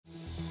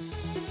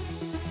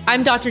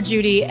I'm Dr.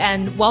 Judy,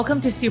 and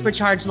welcome to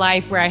Supercharge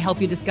Life, where I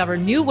help you discover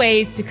new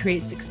ways to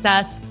create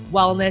success,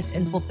 wellness,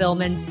 and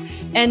fulfillment,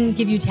 and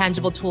give you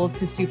tangible tools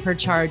to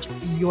supercharge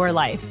your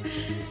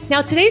life.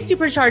 Now, today's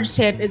Supercharge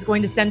tip is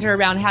going to center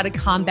around how to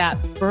combat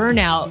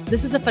burnout.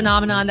 This is a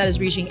phenomenon that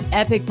is reaching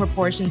epic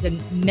proportions in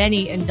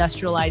many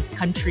industrialized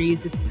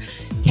countries.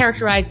 It's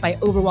characterized by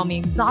overwhelming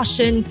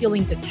exhaustion,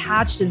 feeling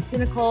detached and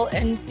cynical,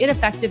 and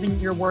ineffective in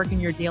your work and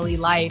your daily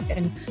life.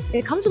 And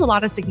it comes with a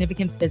lot of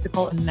significant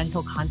physical and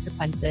mental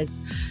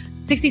consequences.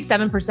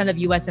 67% of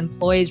US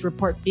employees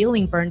report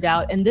feeling burned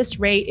out, and this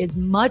rate is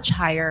much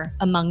higher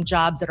among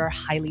jobs that are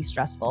highly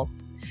stressful.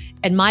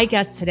 And my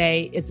guest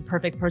today is the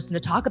perfect person to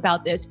talk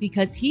about this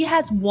because he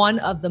has one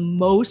of the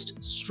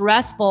most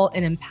stressful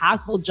and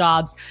impactful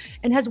jobs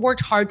and has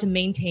worked hard to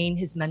maintain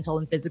his mental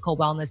and physical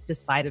wellness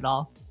despite it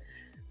all.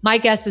 My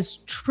guest is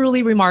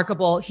truly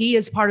remarkable. He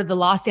is part of the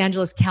Los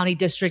Angeles County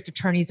District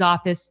Attorney's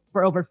Office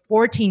for over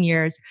 14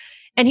 years,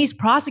 and he's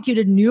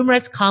prosecuted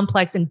numerous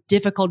complex and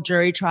difficult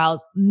jury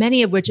trials,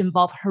 many of which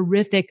involve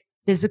horrific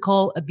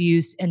physical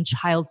abuse and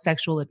child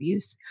sexual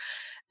abuse.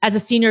 As a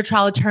senior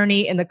trial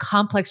attorney in the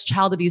complex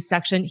child abuse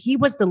section, he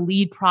was the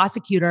lead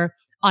prosecutor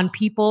on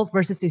People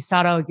versus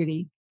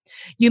Isaraogiri.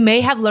 You may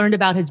have learned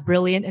about his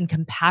brilliant and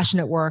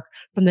compassionate work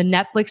from the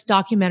Netflix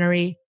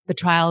documentary, The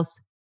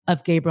Trials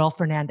of Gabriel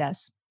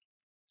Fernandez.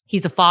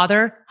 He's a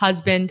father,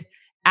 husband,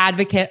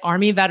 advocate,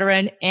 Army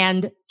veteran,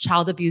 and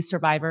child abuse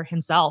survivor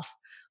himself.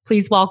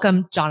 Please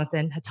welcome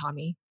Jonathan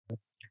Hatami.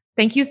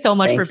 Thank you so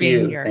much for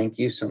being here. Thank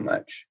you so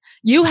much.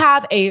 You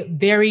have a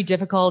very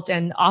difficult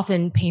and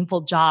often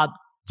painful job.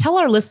 Tell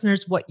our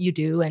listeners what you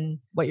do and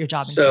what your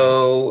job entails.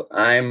 So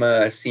I'm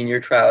a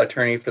senior trial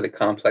attorney for the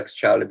Complex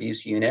Child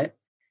Abuse Unit.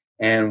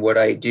 And what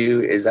I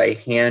do is I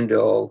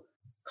handle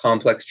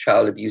complex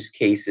child abuse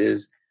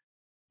cases.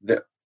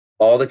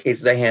 All the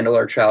cases I handle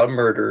are child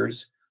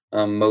murders.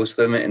 Most of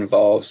them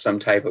involve some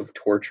type of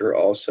torture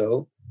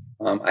also.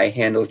 I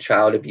handle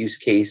child abuse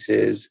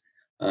cases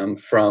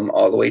from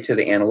all the way to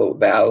the Antelope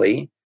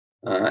Valley,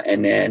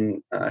 and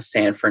then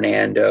San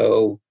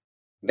Fernando,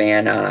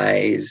 Van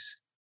Nuys,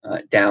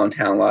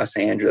 downtown Los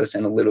Angeles,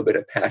 and a little bit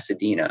of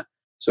Pasadena.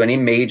 So any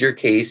major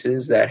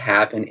cases that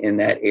happen in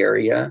that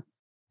area,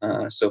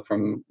 so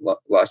from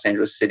Los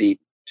Angeles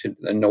City to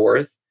the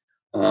north,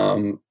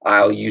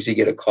 I'll usually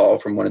get a call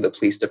from one of the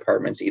police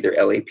departments, either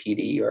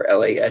LAPD or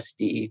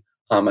LASD,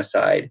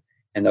 homicide,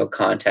 and they'll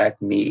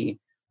contact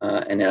me,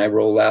 and then I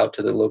roll out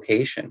to the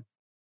location.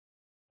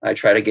 I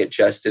try to get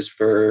justice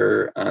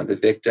for the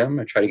victim.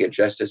 I try to get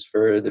justice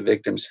for the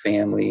victim's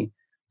family.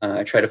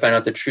 I try to find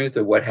out the truth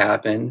of what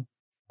happened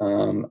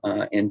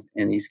in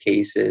these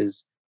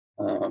cases.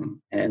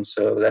 And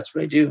so that's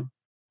what I do.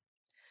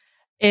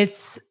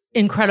 It's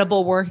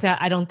incredible work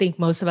that I don't think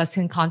most of us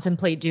can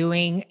contemplate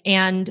doing.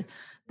 And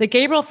the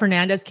Gabriel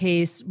Fernandez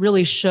case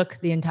really shook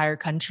the entire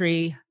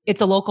country. It's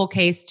a local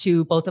case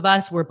to both of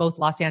us. We're both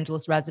Los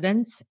Angeles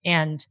residents.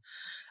 And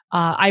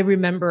I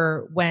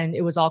remember when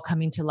it was all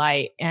coming to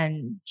light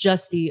and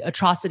just the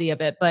atrocity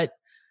of it. But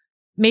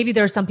maybe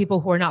there are some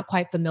people who are not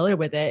quite familiar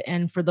with it.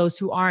 And for those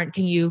who aren't,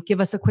 can you give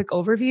us a quick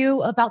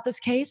overview about this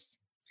case?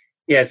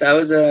 Yes, I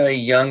was a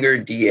younger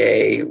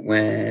DA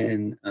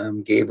when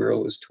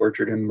Gabriel was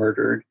tortured and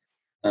murdered.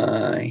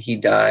 He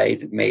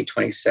died May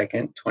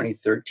 22nd,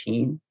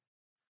 2013.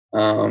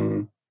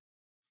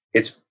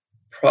 It's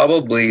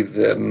probably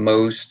the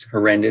most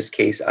horrendous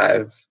case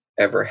I've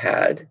ever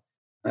had.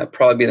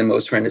 Probably the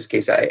most horrendous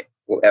case I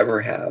will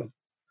ever have.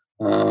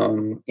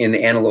 In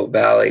the Antelope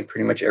Valley,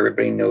 pretty much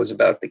everybody knows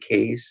about the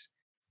case.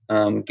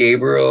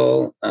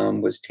 Gabriel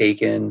was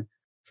taken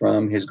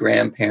from his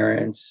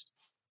grandparents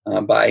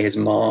by his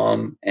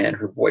mom and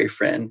her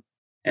boyfriend.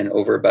 And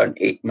over about an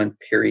 8-month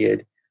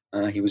period,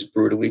 he was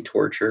brutally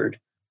tortured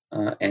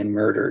and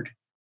murdered.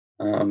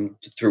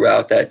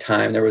 Throughout that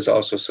time, there was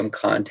also some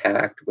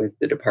contact with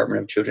the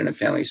Department of Children and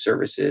Family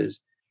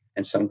Services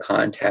and some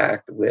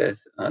contact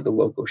with the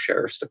local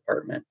sheriff's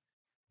department.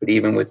 But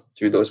even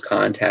through those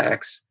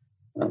contacts,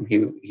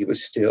 he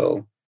was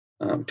still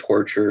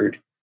tortured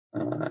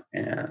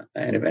and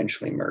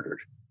eventually murdered.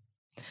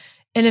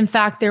 And in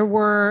fact, there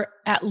were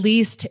at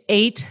least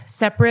 8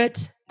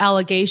 separate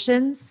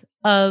allegations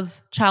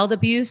of child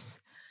abuse.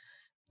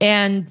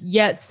 And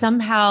yet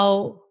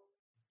somehow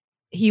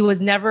he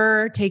was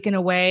never taken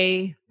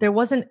away. There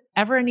wasn't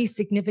ever any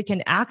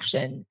significant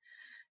action.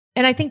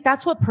 And I think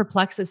that's what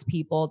perplexes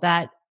people,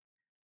 that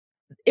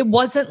it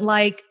wasn't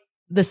like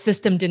the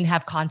system didn't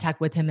have contact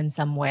with him in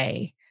some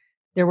way.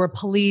 There were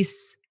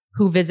police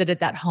who visited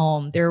that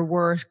home. There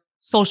were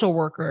social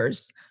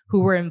workers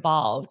who were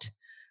involved.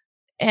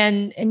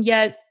 And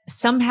yet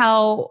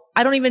somehow,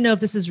 I don't even know if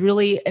this is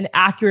really an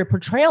accurate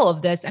portrayal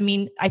of this. I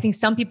mean, I think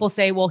some people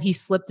say, well, he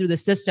slipped through the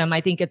system.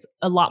 I think it's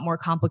a lot more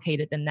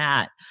complicated than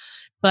that.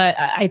 But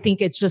I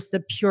think it's just the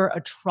pure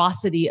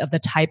atrocity of the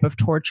type of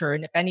torture.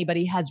 And if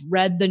anybody has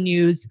read the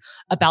news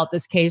about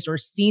this case or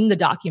seen the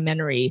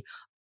documentary,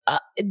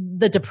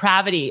 the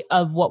depravity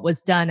of what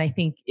was done, I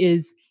think,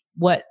 is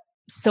what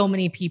so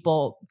many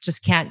people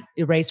just can't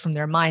erase from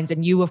their minds.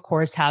 And you, of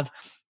course, have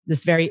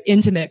this very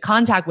intimate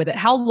contact with it.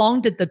 How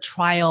long did the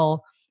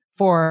trial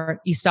for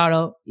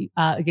Isaro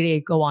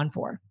Agiri go on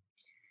for?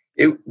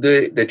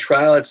 The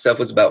trial itself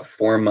was about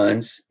 4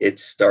 months. It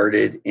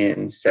started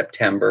in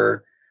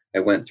September. I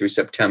went through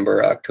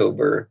September,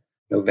 October,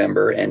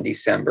 November, and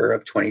December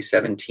of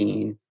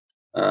 2017.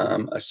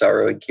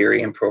 Isaro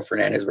Agiri and Pearl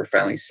Fernandez were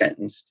finally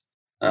sentenced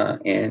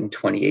in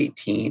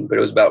 2018, but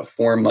it was about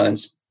 4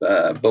 months.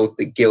 Both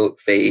the guilt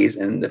phase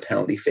and the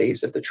penalty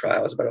phase of the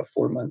trial was about a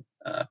 4-month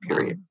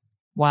period.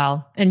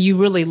 Wow. And you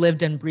really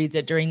lived and breathed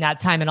it during that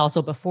time and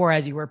also before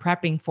as you were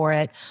prepping for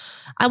it.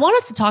 I want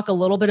us to talk a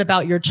little bit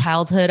about your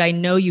childhood. I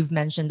know you've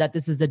mentioned that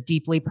this is a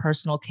deeply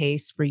personal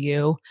case for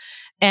you.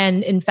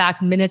 And in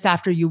fact, minutes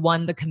after you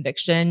won the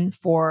conviction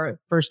for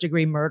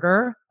first-degree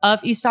murder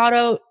of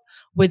Isaro,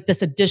 with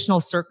this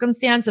additional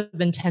circumstance of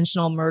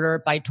intentional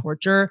murder by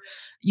torture,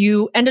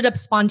 you ended up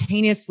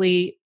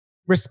spontaneously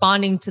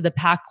responding to the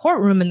packed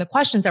courtroom and the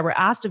questions that were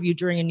asked of you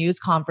during a news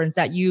conference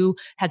that you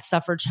had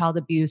suffered child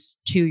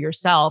abuse to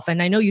yourself.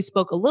 And I know you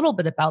spoke a little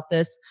bit about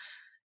this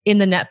in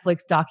the Netflix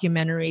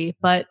documentary,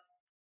 but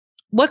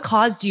what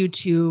caused you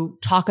to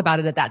talk about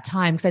it at that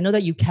time? Because I know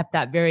that you kept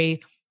that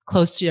very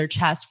close to your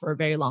chest for a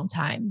very long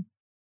time.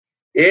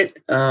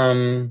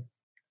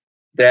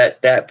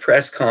 That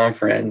press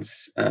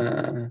conference,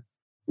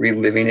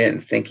 reliving it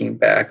and thinking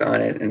back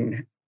on it,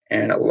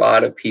 and a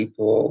lot of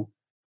people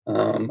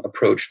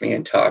approached me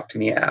and talked to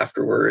me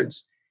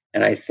afterwards.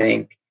 And I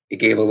think it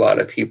gave a lot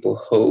of people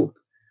hope.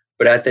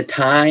 But at the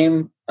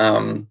time,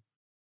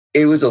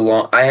 it was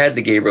I had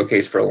the Gabriel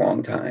case for a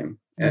long time.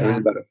 And It was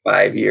about a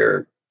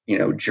 5-year,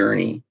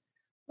 journey.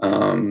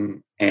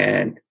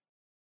 And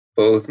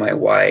both my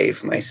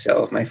wife,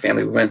 myself, my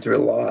family, we went through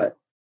a lot.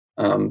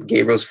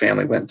 Gabriel's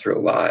family went through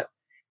a lot.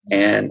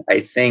 And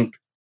I think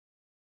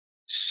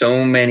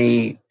so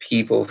many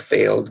people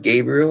failed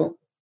Gabriel.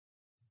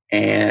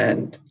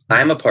 And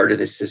I'm a part of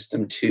this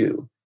system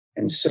too.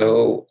 And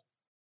so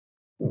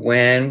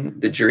when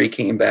the jury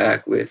came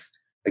back with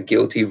a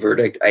guilty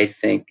verdict, I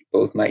think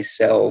both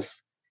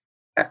myself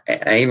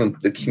and even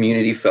the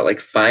community felt like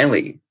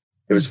finally,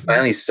 there was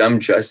finally some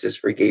justice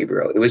for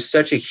Gabriel. It was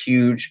such a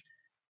huge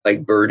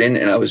burden.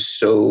 And I was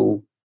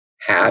so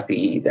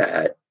happy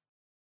that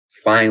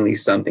finally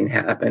something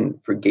happened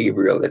for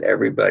Gabriel, that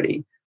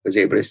everybody was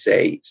able to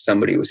say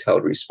somebody was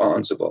held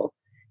responsible.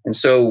 And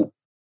so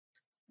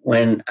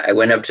when I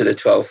went up to the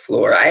 12th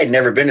floor, I had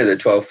never been to the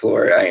 12th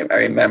floor. I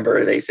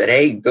remember they said,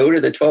 "Hey, go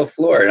to the 12th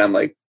floor." And I'm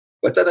like,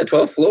 "What's on the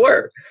 12th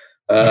floor?"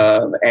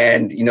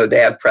 And, they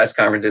have press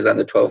conferences on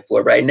the 12th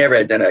floor, but I never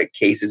had done a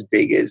case as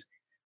big as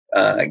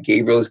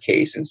Gabriel's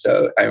case. And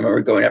so I remember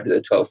going up to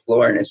the 12th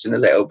floor, and as soon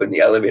as I opened the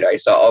elevator, I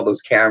saw all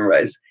those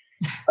cameras.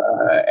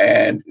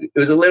 And it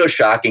was a little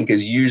shocking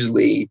because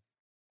usually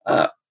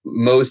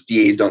most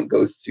DAs don't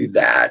go through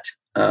that,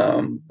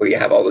 where you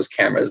have all those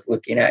cameras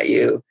looking at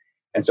you.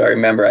 And so I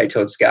remember I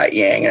told Scott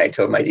Yang and I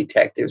told my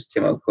detectives,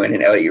 Tim O'Quinn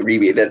and Elliot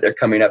Uribe, that they're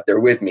coming up there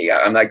with me.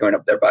 I'm not going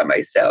up there by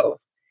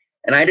myself.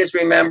 And I just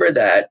remember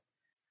that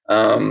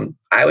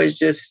I was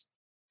just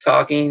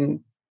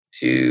talking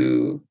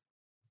to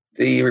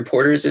the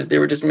reporters as they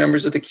were just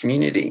members of the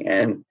community.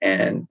 And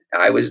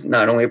I was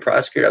not only a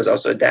prosecutor, I was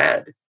also a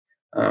dad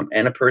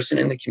and a person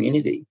in the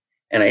community.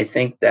 And I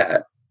think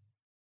that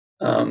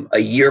a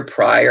year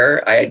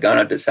prior, I had gone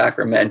up to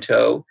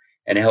Sacramento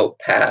and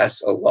helped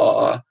pass a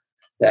law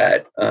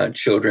that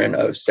children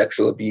of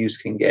sexual abuse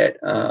can get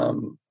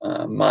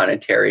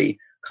monetary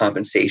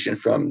compensation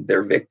from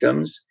their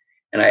victims.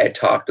 And I had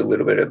talked a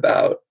little bit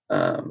about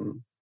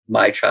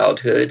my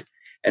childhood.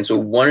 And so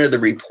one of the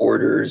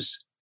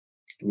reporters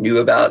knew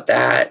about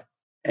that.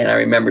 And I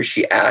remember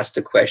she asked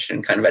a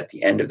question kind of at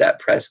the end of that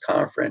press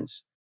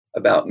conference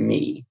about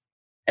me.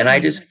 And I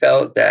just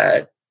felt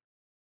that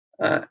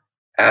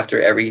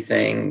after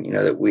everything,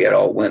 that we had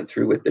all went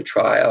through with the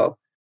trial,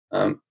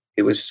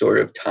 it was sort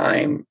of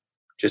time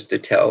just to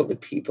tell the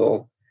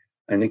people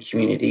in the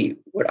community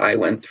what I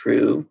went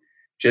through.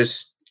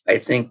 Just, I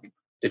think,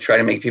 to try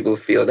to make people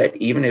feel that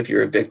even if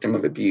you're a victim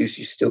of abuse,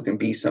 you still can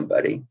be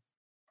somebody.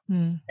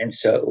 And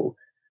so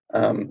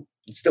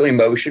it's still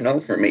emotional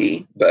for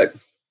me, but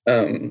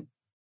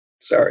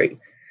sorry.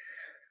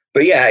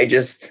 But yeah, I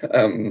just,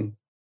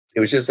 it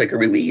was just like a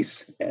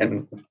release.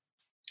 And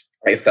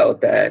I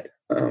felt that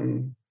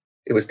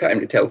it was time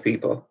to tell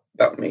people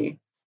about me.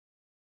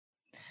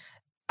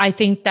 I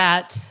think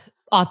that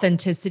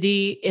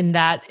authenticity in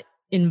that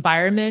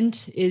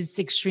environment is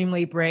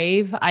extremely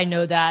brave. I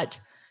know that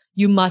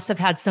you must have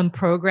had some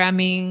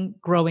programming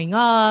growing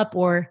up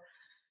or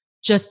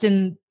just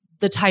in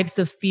the types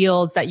of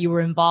fields that you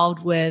were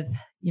involved with,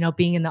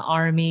 being in the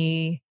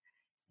Army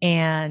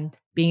and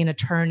being an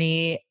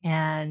attorney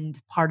and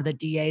part of the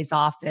DA's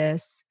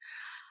office.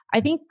 I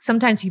think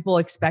sometimes people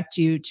expect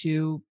you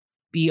to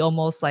be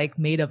almost like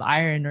made of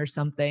iron or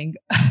something.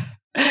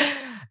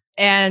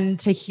 And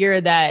to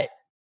hear that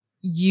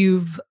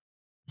you've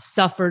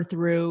suffered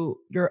through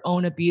your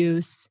own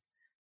abuse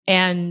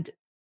and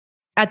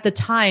at the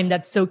time,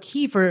 that's so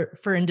key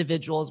for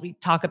individuals. We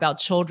talk about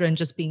children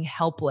just being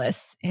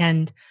helpless,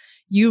 and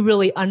you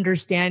really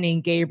understanding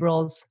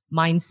Gabriel's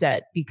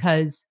mindset,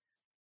 because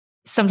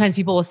sometimes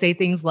people will say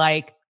things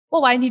like,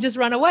 well, why didn't he just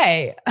run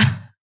away?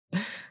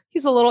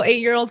 He's a little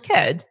 8-year-old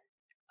kid.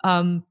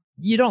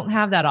 You don't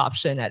have that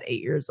option at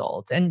 8 years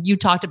old. And you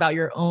talked about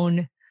your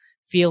own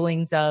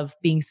feelings of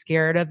being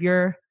scared of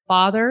your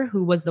father,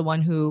 who was the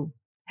one who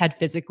had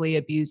physically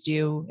abused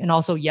you and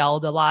also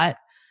yelled a lot.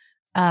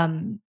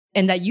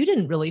 And that you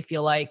didn't really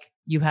feel like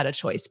you had a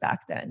choice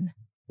back then.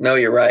 No,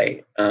 you're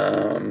right.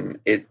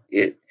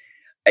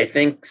 I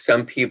think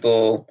some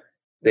people,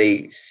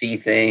 they see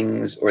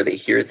things or they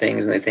hear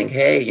things and they think,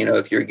 hey,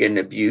 if you're getting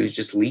abused,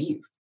 just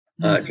leave,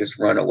 just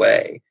run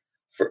away.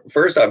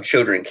 First off,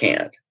 children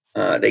can't.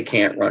 They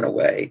can't run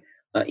away.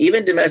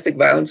 Even domestic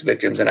violence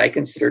victims, and I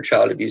consider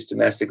child abuse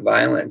domestic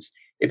violence,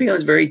 it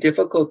becomes very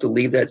difficult to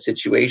leave that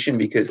situation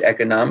because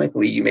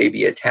economically you may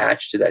be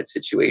attached to that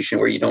situation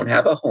where you don't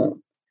have a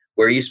home.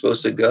 Where are you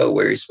supposed to go?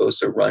 Where are you supposed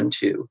to run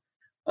to?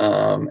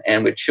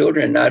 And with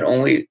children, not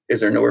only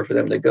is there nowhere for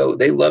them to go,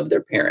 they love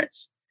their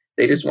parents.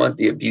 They just want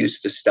the abuse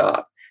to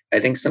stop. I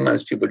think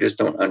sometimes people just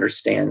don't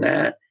understand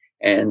that.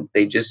 And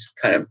they just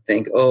kind of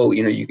think, oh,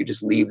 you could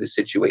just leave the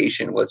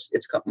situation.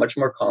 It's much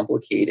more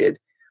complicated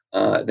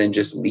than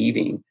just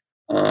leaving.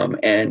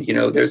 And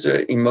there's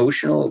an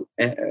emotional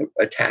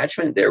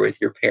attachment there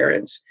with your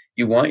parents.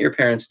 You want your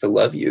parents to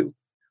love you,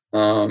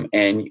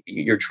 and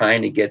you're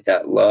trying to get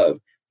that love.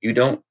 You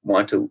don't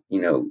want to,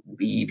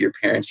 leave your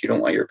parents. You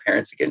don't want your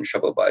parents to get in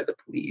trouble by the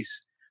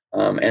police.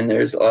 And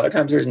there's a lot of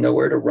times there's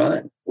nowhere to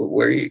run.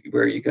 Where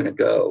are you going to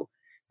go?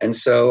 And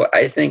so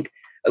I think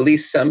at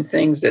least some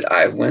things that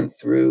I went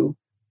through,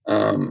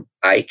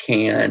 I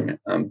can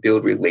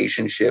build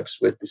relationships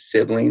with the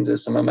siblings of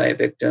some of my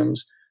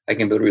victims. I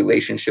can build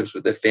relationships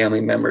with the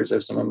family members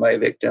of some of my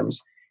victims,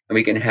 and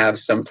we can have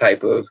some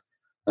type of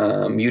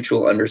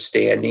mutual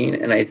understanding.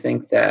 And I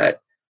think that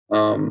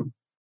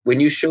when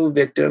you show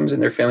victims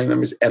and their family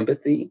members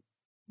empathy,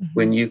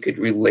 when you could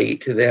relate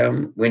to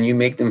them, when you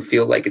make them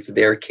feel like it's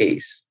their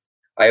case,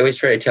 I always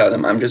try to tell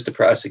them, I'm just a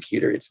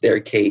prosecutor. It's their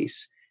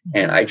case.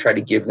 And I try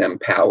to give them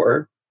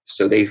power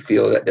so they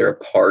feel that they're a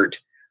part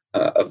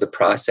of the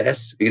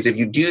process. Because if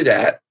you do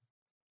that,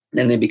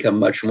 then they become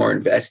much more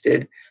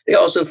invested. They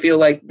also feel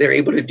like they're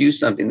able to do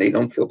something. They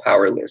don't feel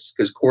powerless,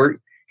 because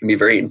court can be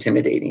very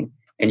intimidating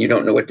and you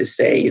don't know what to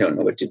say. You don't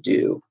know what to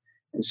do.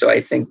 And so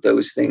I think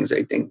those things,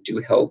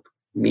 do help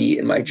me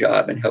in my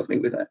job and help me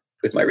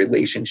with my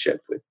relationship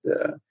with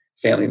the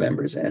family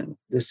members and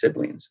the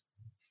siblings.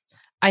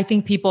 I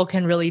think people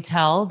can really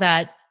tell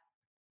that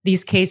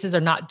these cases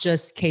are not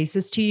just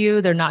cases to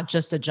you. They're not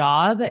just a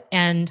job.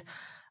 And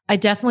I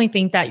definitely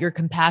think that your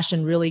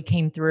compassion really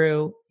came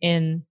through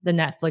in the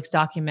Netflix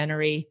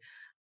documentary.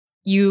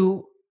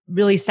 You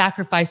really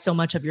sacrificed so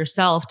much of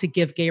yourself to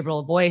give Gabriel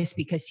a voice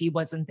because he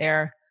wasn't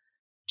there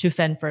to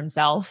fend for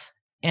himself.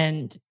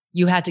 And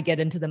you had to get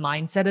into the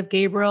mindset of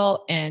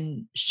Gabriel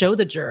and show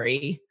the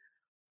jury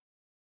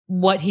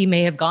what he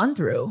may have gone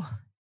through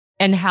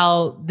and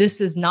how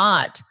this is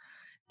not,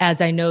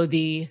 as I know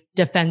the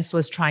defense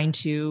was trying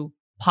to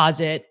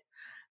posit,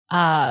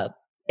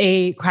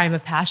 a crime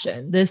of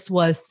passion. This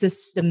was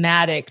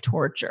systematic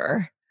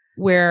torture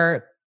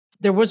where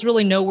there was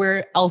really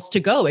nowhere else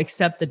to go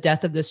except the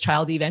death of this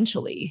child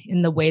eventually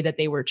in the way that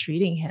they were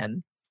treating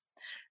him.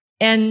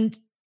 And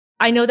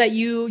I know that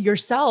you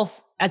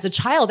yourself as a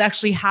child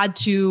actually had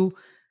to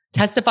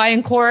testify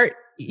in court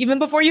even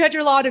before you had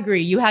your law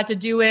degree. You had to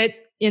do it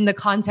in the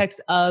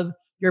context of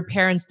your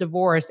parents'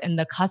 divorce and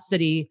the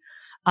custody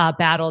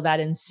battle that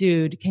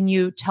ensued. Can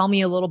you tell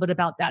me a little bit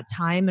about that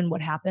time and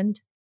what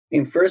happened? I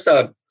mean, first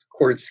off,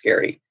 court's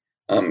scary.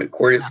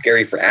 Court is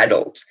scary for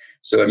adults.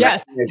 So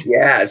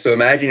imagine so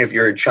imagine if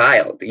you're a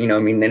child,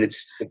 then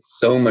it's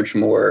so much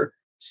more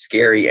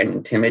scary and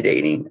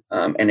intimidating.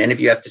 And then if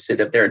you have to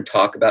sit up there and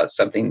talk about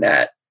something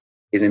that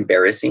is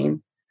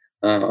embarrassing,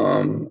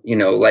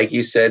 like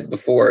you said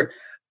before,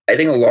 I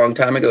think a long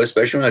time ago,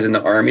 especially when I was in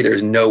the Army,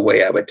 there's no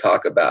way I would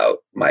talk about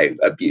my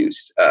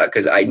abuse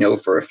because I know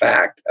for a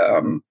fact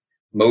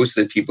most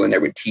of the people in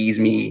there would tease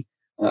me.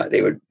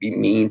 They would be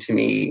mean to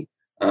me.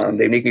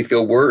 They make me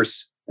feel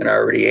worse than I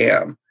already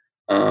am.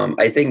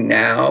 I think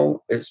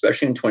now,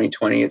 especially in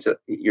 2020,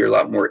 you're a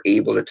lot more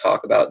able to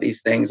talk about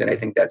these things. And I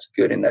think that's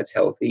good and that's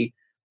healthy.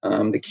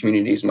 The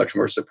community is much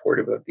more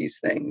supportive of these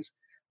things.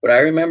 But I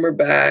remember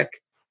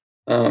back,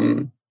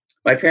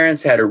 my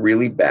parents had a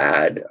really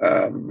bad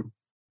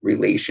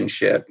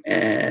relationship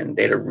and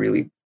they had a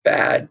really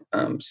bad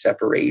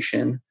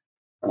separation.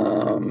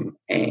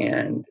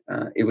 And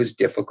it was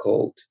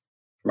difficult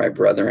for my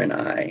brother and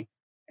I.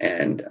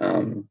 And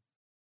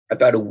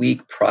about a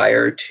week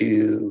prior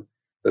to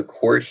the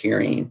court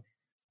hearing,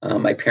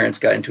 my parents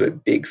got into a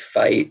big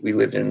fight. We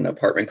lived in an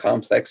apartment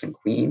complex in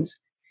Queens,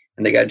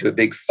 and they got into a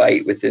big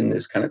fight within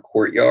this kind of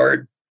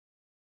courtyard.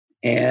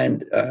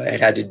 And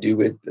it had to do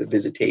with the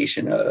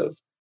visitation of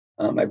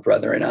my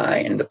brother and I,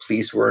 and the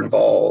police were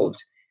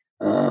involved.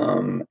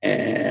 And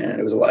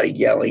there was a lot of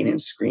yelling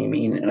and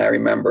screaming. And I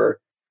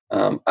remember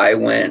I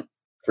went,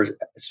 for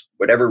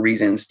whatever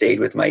reason, stayed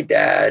with my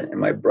dad, and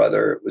my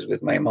brother was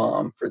with my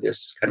mom for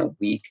this kind of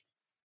week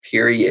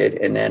period.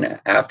 And then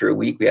after a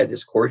week, we had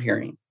this court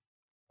hearing.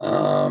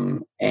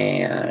 And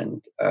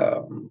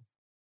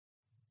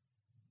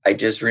I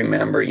just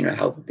remember,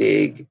 how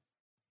big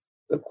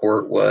the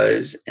court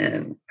was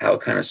and how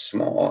kind of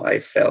small I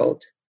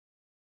felt.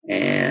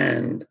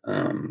 And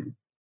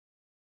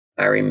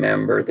I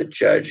remember the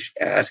judge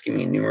asking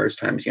me numerous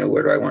times,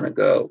 where do I want to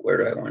go? Where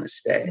do I want to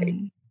stay?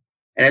 Mm.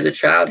 And as a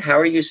child, how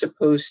are you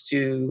supposed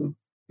to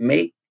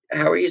say,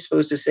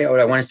 oh,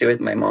 I want to stay with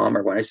my mom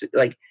or want to stay,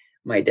 like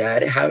my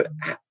dad? How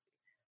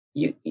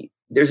you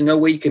there's no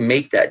way you can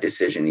make that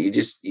decision. You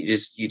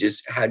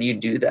just, how do you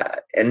do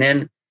that? And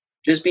then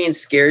just being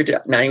scared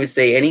to not even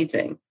say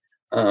anything,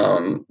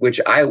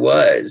 which I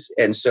was.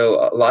 And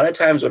so a lot of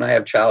times when I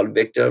have child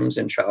victims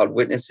and child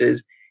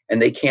witnesses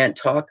and they can't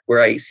talk,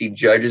 where I see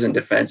judges and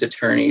defense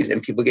attorneys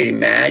and people getting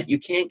mad, you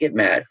can't get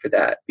mad for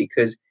that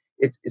because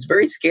it's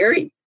very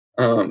scary.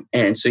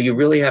 And so you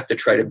really have to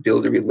try to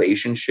build a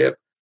relationship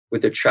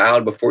with a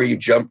child before you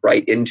jump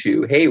right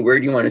into, hey, where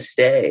do you want to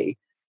stay?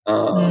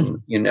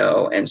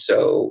 And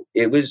so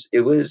it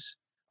was,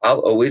 I'll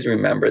always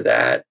remember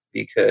that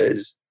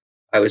because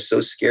I was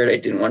so scared. I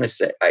didn't want to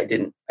say, I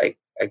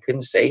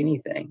couldn't say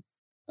anything.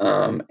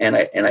 And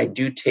I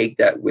do take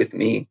that with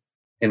me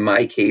in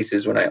my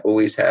cases when I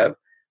always have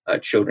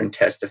children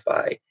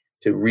testify,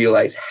 to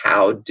realize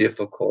how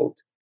difficult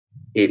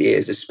it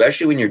is,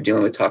 especially when you're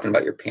dealing with talking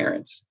about your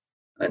parents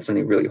and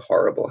something really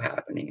horrible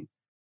happening.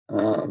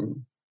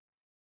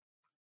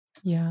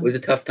 Yeah. It was a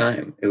tough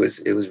time. It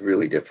was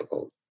really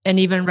difficult. And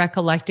even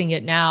recollecting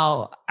it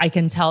now, I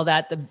can tell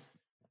that the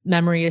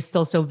memory is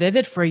still so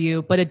vivid for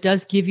you, but it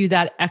does give you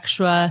that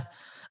extra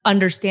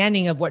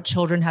understanding of what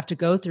children have to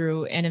go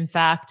through. And in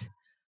fact,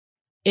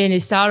 in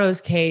Isaro's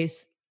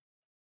case,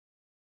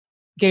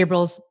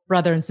 Gabriel's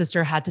brother and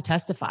sister had to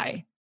testify.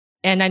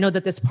 And I know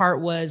that this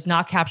part was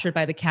not captured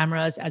by the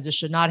cameras, as it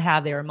should not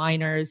have. They were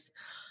minors,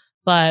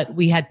 but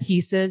we had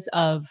pieces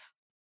of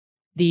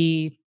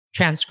the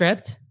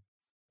transcript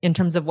in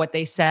terms of what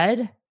they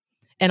said,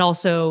 and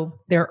also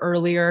their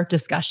earlier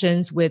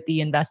discussions with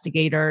the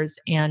investigators.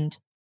 And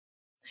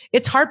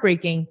it's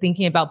heartbreaking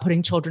thinking about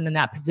putting children in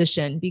that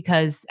position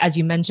because, as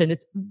you mentioned,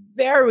 it's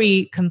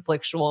very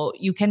conflictual.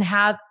 You can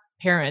have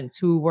parents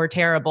who were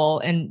terrible,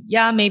 and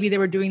yeah, maybe they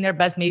were doing their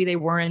best, maybe they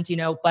weren't,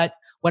 but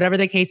whatever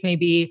the case may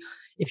be,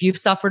 if you've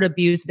suffered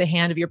abuse at the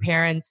hand of your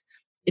parents,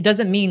 it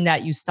doesn't mean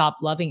that you stop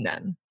loving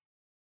them.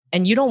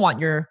 And you don't want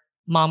your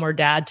mom or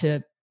dad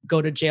to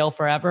go to jail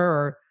forever,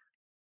 or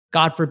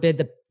God forbid,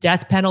 the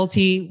death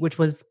penalty, which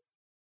was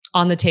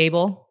on the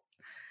table.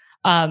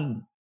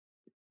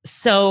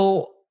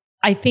 So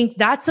I think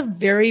that's a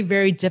very,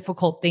 very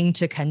difficult thing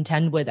to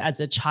contend with as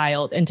a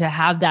child, and to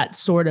have that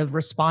sort of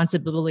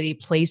responsibility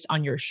placed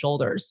on your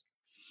shoulders.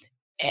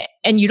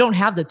 And you don't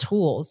have the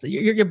tools.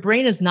 Your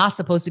brain is not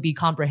supposed to be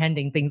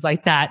comprehending things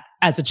like that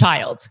as a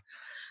child.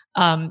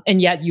 And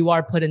yet you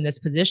are put in this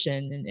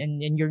position,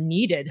 and you're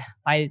needed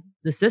by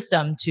the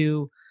system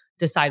to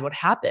decide what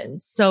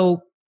happens.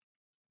 So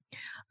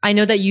I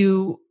know that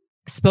you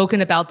spoken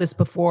about this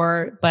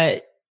before,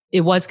 but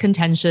it was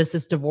contentious,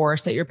 this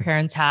divorce that your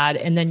parents had.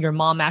 And then your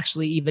mom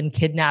actually even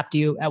kidnapped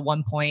you at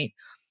one point.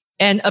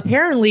 And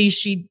apparently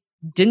she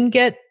didn't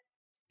get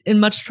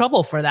in much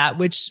trouble for that,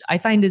 which I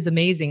find is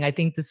amazing. I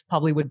think this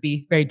probably would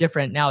be very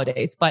different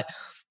nowadays, but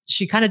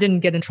she kind of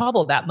didn't get in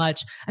trouble that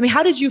much. I mean,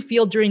 how did you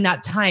feel during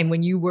that time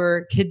when you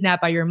were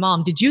kidnapped by your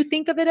mom? Did you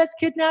think of it as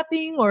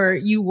kidnapping, or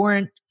you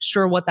weren't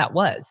sure what that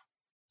was?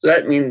 So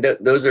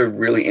those are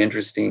really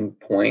interesting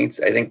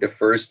points. I think the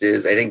first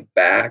is, I think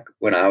back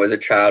when I was a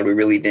child, we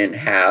really didn't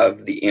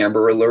have the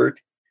Amber Alert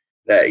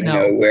that,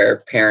 where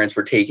parents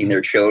were taking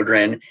their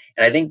children.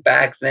 And I think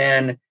back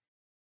then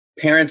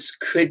parents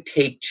could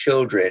take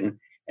children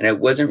and it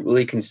wasn't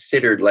really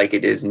considered like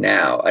it is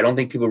now. I don't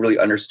think people really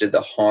understood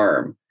the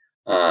harm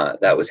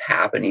that was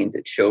happening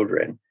to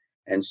children.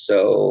 And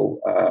so,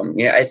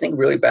 I think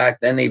really back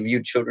then they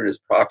viewed children as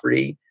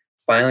property.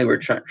 Finally, we're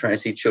trying to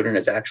see children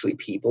as actually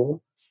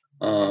people.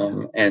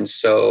 And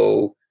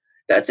so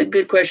that's a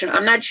good question.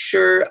 I'm not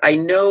sure. I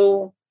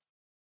know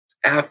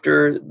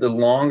after the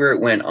longer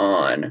it went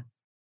on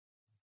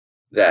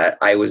that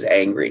I was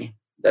angry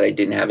that I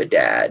didn't have a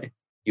dad.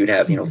 You'd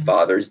have,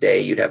 Father's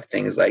Day, you'd have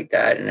things like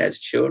that. And as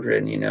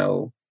children,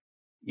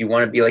 you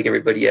want to be like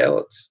everybody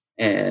else.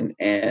 And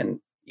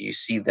you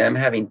see them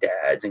having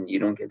dads and you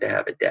don't get to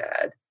have a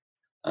dad.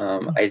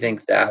 I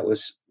think that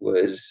was,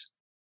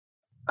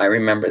 I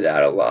remember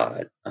that a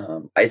lot.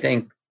 I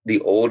think the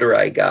older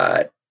I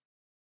got,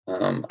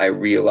 I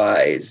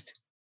realized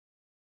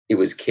it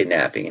was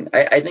kidnapping.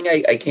 I think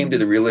I came to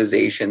the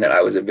realization that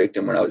I was a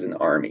victim when I was in the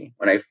Army.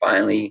 When I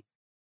finally,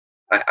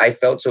 I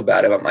felt so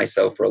bad about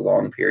myself for a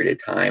long period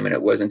of time. And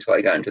it wasn't until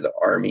I got into the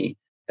Army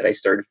that I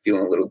started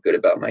feeling a little good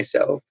about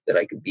myself, that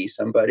I could be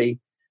somebody,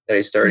 that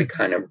I started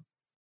kind of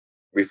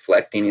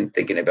reflecting and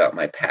thinking about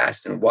my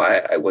past and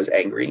why I was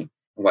angry,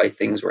 why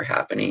things were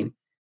happening.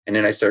 And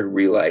then I started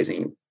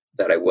realizing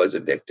that I was a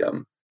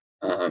victim,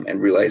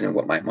 and realizing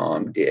what my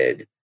mom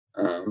did.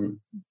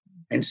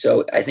 And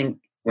so I think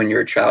when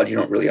you're a child, you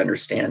don't really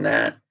understand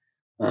that.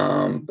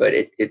 But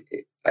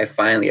I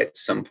finally at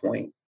some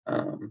point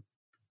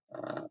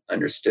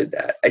understood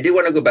that. I did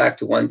want to go back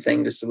to one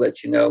thing just to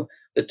let you know.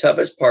 The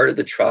toughest part of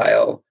the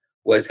trial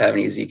was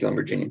having Ezekiel and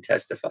Virginia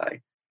testify.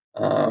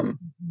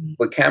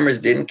 What cameras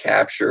didn't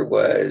capture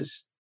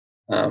was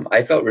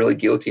I felt really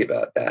guilty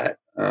about that.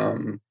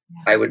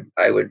 I would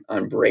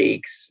on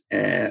breaks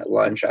and at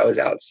lunch, I was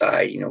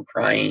outside,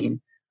 crying.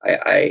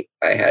 I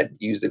had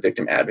used the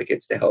victim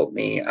advocates to help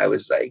me. I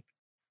was like,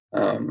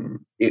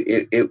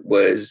 it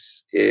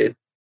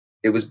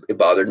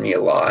bothered me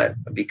a lot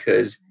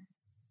because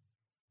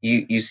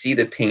you see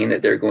the pain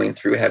that they're going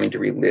through, having to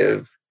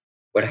relive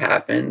what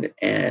happened,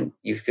 and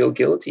you feel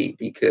guilty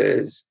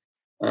because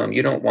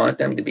you don't want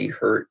them to be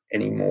hurt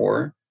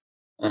anymore.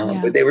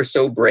 But they were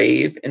so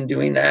brave in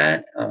doing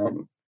that.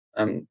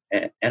 And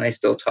I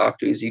still talk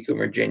to Ezekiel and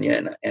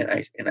Virginia, and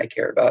I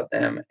care about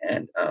them.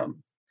 And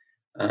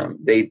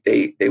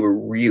they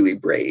were really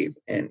brave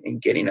in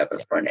getting up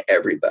in front of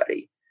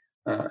everybody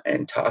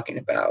and talking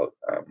about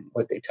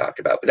what they talked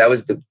about. But that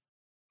was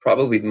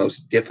probably the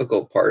most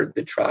difficult part of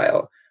the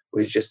trial,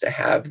 was just to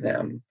have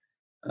them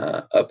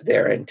up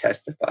there and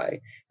testify.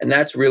 And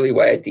that's really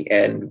why at the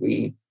end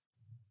we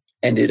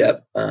ended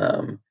up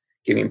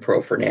giving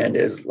Pearl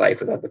Fernandez life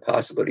without the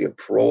possibility of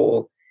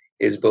parole,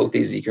 is both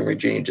Ezekiel and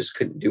Virginia just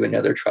couldn't do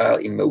another trial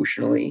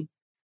emotionally.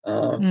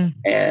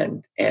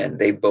 And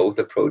they both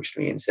approached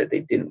me and said they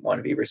didn't want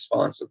to be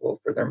responsible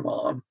for their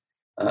mom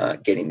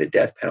getting the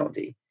death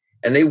penalty.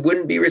 And they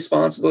wouldn't be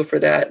responsible for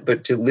that.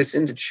 But to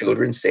listen to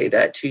children say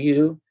that to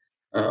you,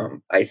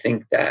 I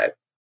think that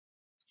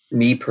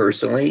me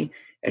personally,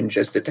 and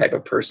just the type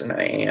of person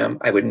I am,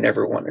 I would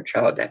never want a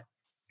child to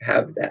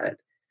have that,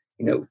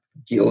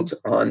 guilt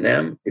on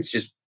them. It's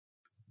just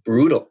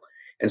brutal.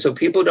 And so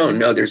people don't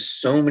know there's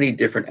so many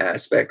different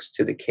aspects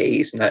to the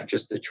case, not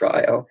just the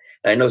trial.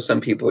 And I know some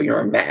people,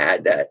 are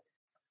mad that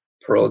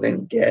Pearl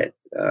didn't get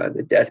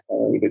the death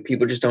penalty, but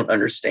people just don't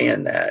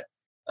understand that.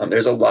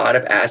 There's a lot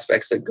of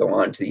aspects that go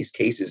on to these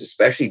cases,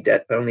 especially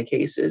death penalty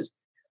cases.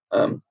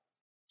 And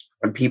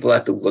people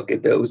have to look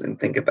at those and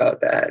think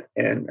about that.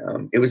 And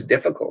it was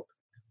difficult.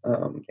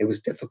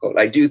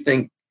 I do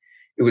think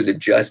it was a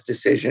just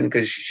decision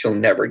because she'll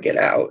never get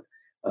out.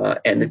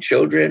 And the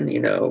children,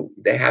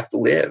 they have to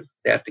live.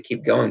 They have to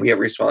keep going. We have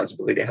a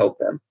responsibility to help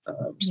them.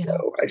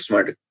 So I just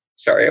wanted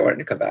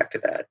to come back to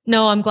that.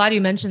 No, I'm glad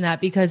you mentioned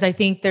that, because I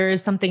think there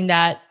is something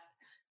that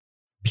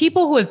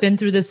people who have been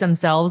through this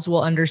themselves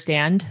will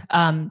understand,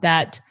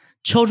 that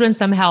children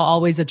somehow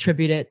always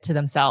attribute it to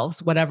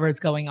themselves, whatever is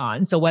going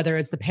on. So whether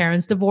it's the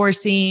parents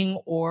divorcing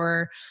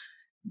or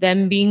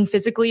them being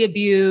physically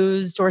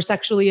abused or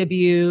sexually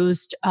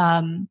abused,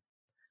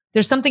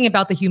 there's something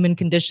about the human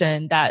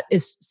condition that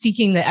is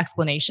seeking the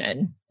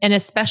explanation. And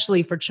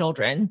especially for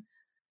children,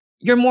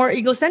 you're more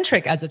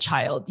egocentric as a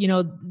child.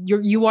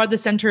 You are the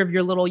center of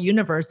your little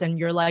universe, and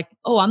you're like,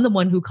 oh, I'm the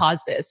one who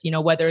caused this,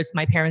 whether it's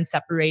my parents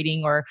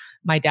separating or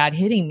my dad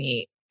hitting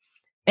me.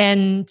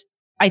 And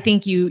I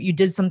think you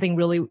did something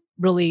really,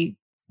 really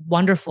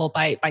wonderful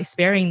by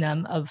sparing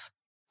them of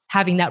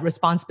having that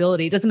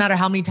responsibility. It doesn't matter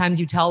how many times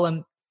you tell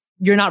them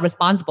you're not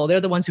responsible. They're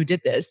the ones who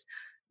did this,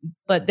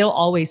 but they'll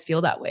always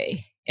feel that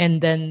way.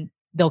 And then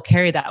they'll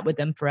carry that with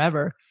them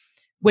forever.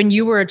 When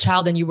you were a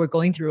child and you were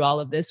going through all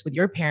of this with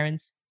your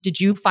parents, did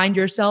you find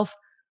yourself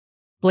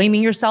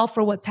blaming yourself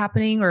for what's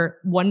happening, or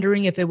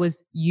wondering if it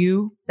was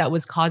you that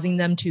was causing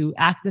them to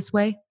act this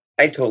way?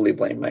 I totally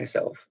blame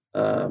myself.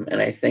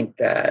 And I think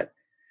that,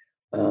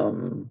 I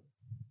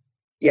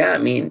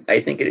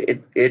think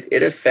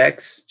it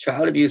affects,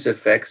 child abuse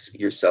affects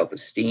your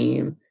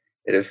self-esteem.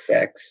 It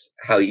affects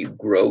how you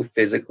grow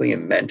physically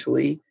and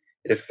mentally.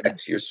 It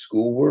affects your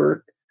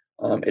schoolwork.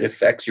 It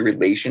affects your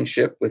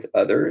relationship with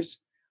others.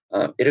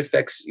 It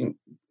affects,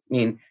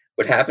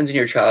 what happens in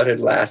your childhood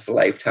lasts a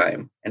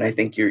lifetime. And I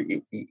think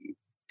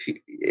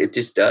it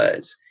just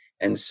does.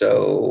 And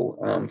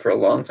so for a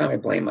long time, I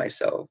blamed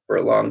myself. For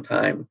a long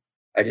time,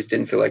 I just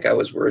didn't feel like I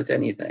was worth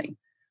anything.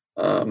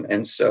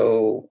 And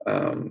so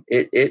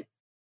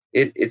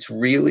it's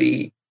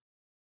really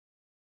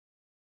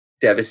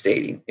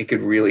devastating. It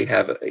could really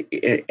have,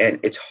 and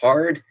it's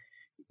hard.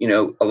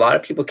 A lot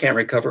of people can't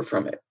recover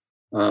from it.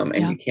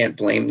 And you can't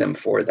blame them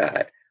for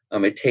that.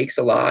 It takes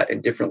a lot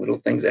and different little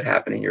things that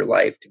happen in your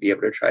life to be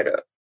able to try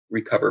to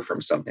recover from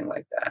something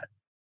like that.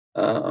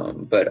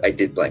 But I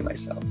did blame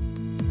myself.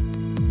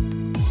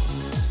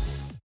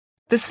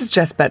 This is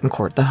Jess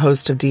Betancourt, the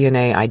host of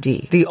DNA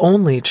ID, the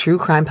only true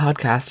crime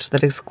podcast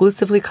that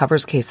exclusively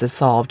covers cases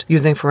solved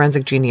using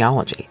forensic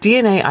genealogy.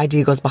 DNA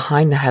ID goes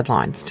behind the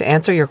headlines to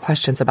answer your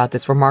questions about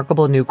this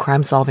remarkable new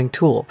crime-solving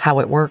tool, how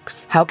it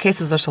works, how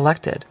cases are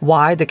selected,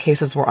 why the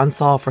cases were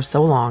unsolved for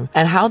so long,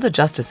 and how the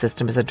justice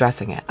system is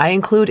addressing it. I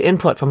include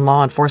input from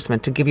law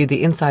enforcement to give you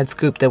the inside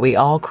scoop that we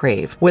all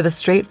crave, with a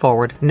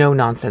straightforward,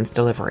 no-nonsense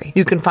delivery.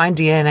 You can find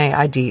DNA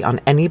ID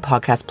on any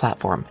podcast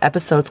platform.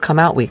 Episodes come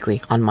out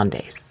weekly on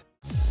Mondays.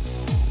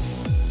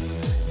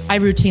 I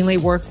routinely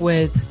work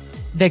with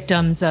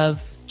victims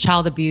of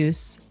child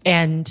abuse,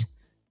 and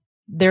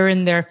they're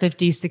in their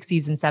 50s,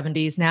 60s, and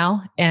 70s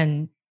now,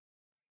 and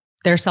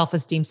their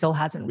self-esteem still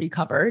hasn't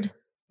recovered.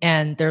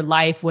 And their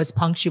life was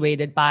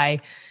punctuated by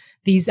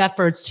these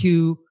efforts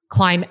to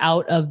climb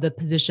out of the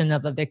position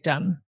of a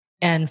victim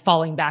and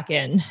falling back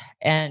in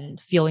and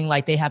feeling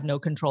like they have no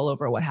control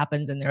over what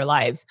happens in their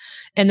lives.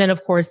 And then,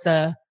 of course,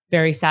 the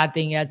very sad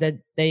thing is that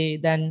they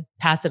then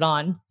pass it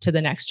on to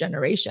the next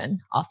generation,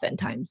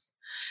 oftentimes.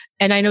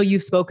 And I know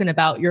you've spoken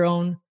about your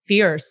own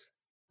fears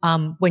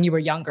when you were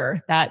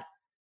younger, that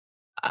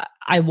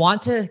I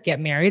want to get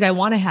married, I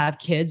want to have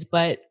kids,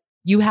 but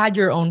you had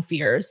your own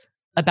fears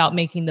about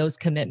making those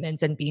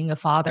commitments and being a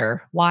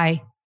father.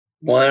 Why?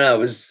 One, I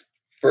was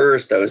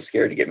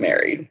scared to get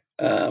married.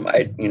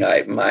 My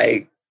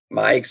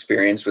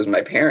experience was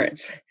my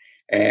parents,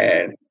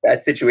 and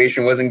that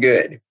situation wasn't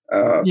good.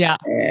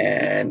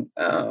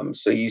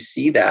 So you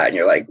see that and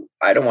you're like,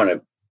 I don't want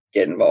to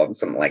get involved in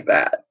something like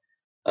that.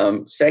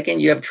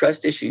 Second, you have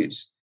trust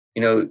issues.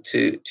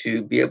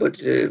 To be able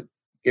to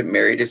get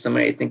married to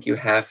somebody, I think you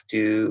have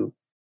to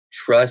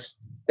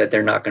trust that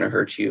they're not going to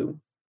hurt you.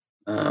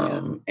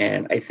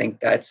 And I think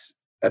that's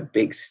a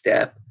big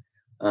step.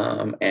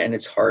 And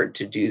it's hard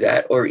to do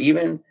that, or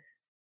even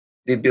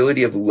the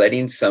ability of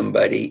letting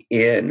somebody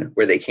in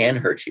where they can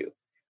hurt you.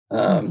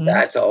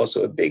 That's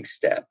also a big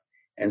step.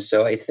 And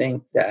so I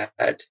think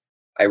that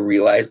I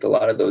realized a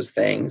lot of those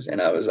things,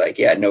 and I was like,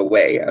 yeah, no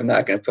way. I'm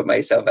not going to put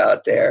myself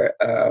out there.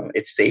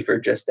 It's safer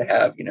just to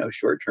have,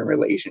 short-term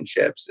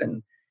relationships,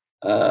 and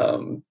at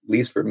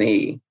least for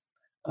me.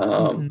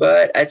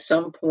 But at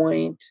some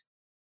point,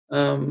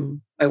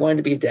 I wanted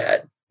to be a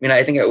dad.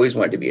 I think I always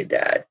wanted to be a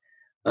dad.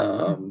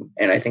 And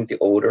I think the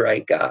older I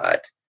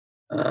got,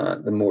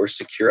 the more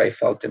secure I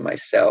felt in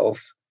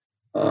myself.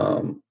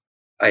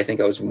 I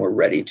think I was more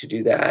ready to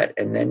do that.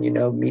 And then,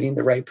 meeting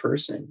the right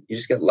person, you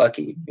just get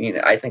lucky.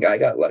 I think I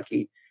got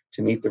lucky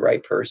to meet the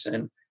right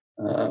person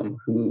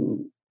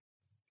who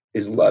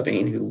is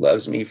loving, who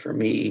loves me for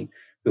me,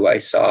 who I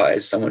saw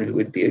as someone who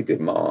would be a good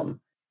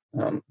mom,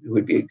 who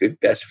would be a good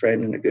best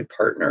friend and a good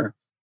partner.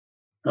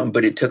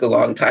 But it took a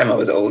long time. I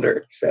was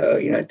older. So,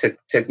 it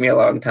took me a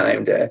long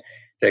time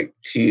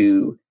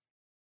to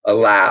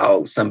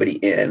allow somebody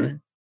in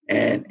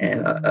and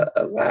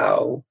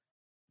allow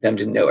them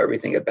to know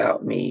everything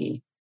about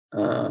me.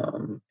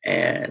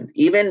 And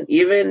even,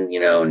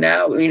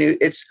 now,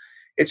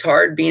 it's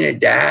hard being a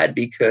dad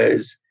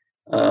because,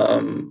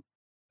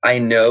 I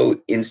know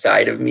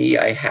inside of me,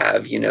 I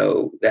have,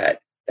 that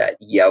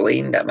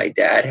yelling that my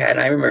dad had.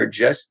 And I remember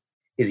just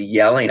his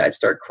yelling, I'd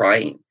start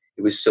crying.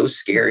 It was so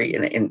scary.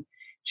 And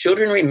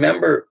children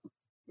remember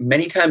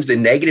many times the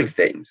negative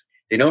things.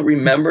 They don't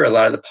remember a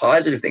lot of the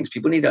positive things.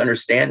 People need to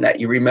understand that.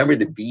 You remember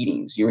the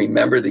beatings, you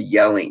remember the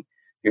yelling,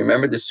 you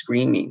remember the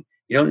screaming.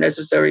 You don't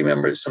necessarily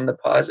remember some of the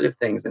positive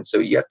things. And so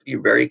you have to be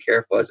very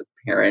careful as a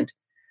parent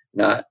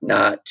not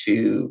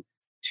to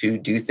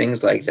do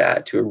things like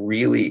that, to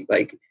really,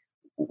 like,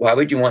 why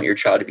would you want your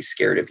child to be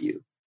scared of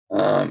you?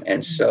 But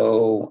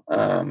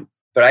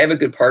I have a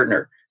good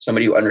partner,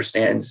 somebody who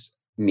understands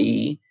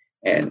me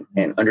and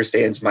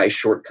understands my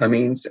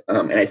shortcomings.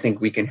 And I think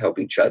we can help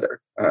each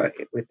other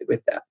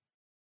with that.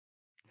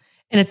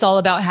 And it's all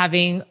about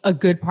having a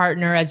good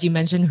partner, as you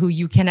mentioned, who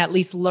you can at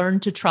least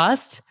learn to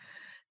trust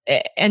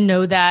and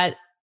know that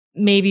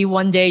maybe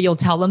one day you'll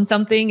tell them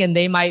something and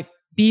they might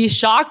be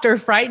shocked or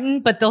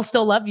frightened, but they'll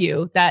still love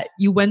you, that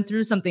you went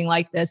through something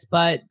like this,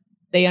 but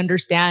they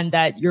understand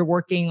that you're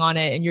working on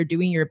it and you're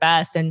doing your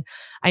best. And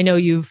I know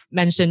you've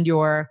mentioned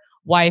your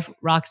wife,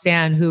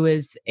 Roxanne, who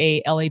is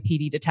a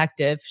LAPD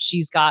detective.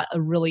 She's got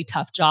a really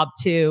tough job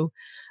too,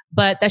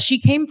 but that she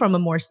came from a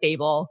more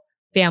stable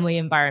family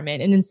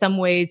environment. And in some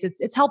ways,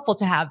 it's helpful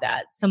to have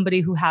that,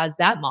 somebody who has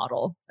that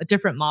model, a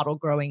different model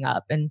growing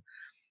up, and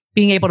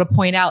being able to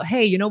point out,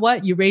 hey, you know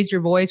what, you raised your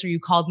voice or you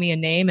called me a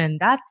name, and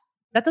that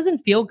doesn't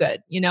feel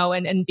good,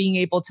 and being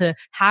able to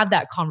have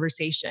that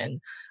conversation.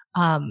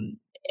 And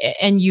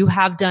you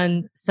have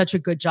done such a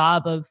good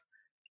job of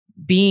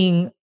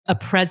being a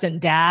present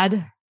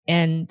dad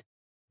and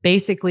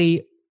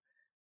basically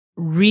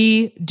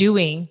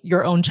redoing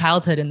your own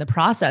childhood in the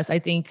process. I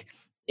think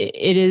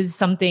it is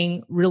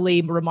something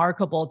really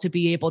remarkable to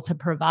be able to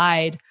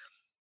provide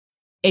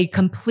a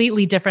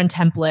completely different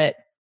template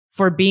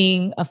for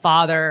being a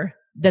father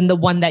than the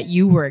one that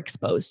you were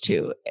exposed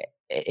to.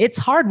 It's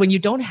hard when you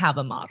don't have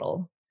a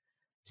model.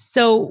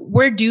 So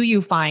where do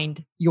you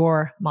find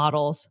your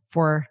models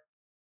for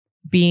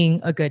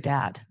being a good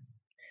dad?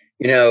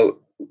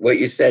 What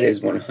you said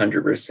is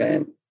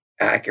 100%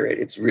 accurate.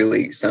 It's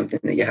really something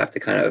that you have to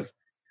kind of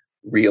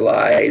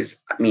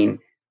realize. I mean,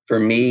 for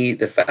me,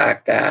 the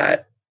fact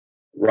that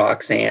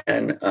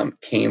Roxanne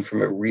came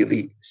from a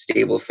really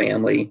stable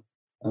family,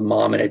 a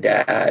mom and a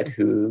dad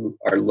who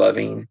are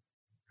loving,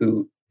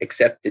 who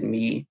accepted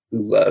me,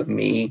 who love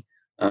me.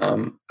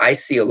 I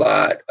see a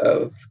lot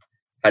of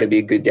how to be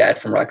a good dad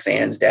from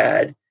Roxanne's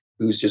dad,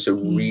 who's just a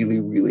really,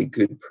 really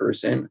good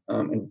person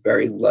and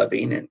very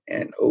loving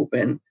and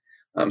open.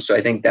 So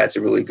I think that's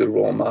a really good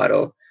role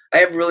model. I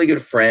have really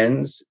good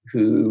friends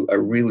who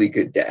are really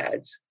good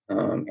dads,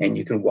 and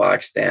you can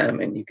watch them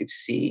and you could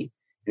see,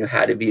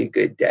 how to be a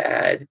good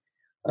dad.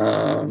 I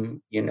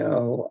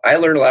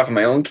learned a lot from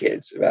my own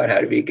kids about how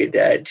to be a good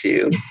dad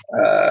too.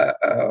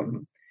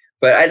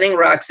 But I think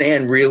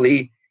Roxanne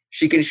really,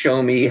 she can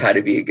show me how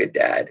to be a good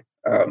dad.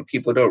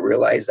 People don't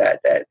realize that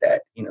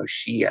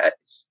she's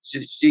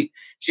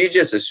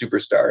just a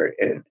superstar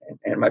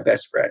and my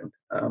best friend.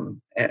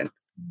 And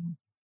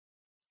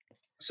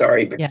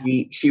sorry, but Yeah.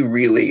 she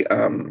really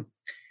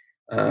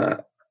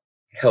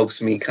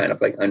helps me kind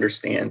of like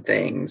understand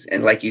things.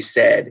 And like you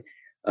said,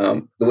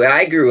 the way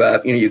I grew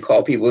up, you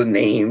call people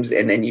names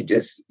and then you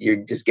just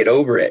get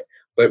over it.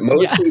 But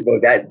most people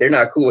that they're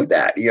not cool with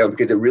that,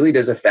 because it really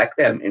does affect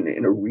them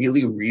in a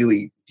really,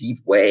 really deep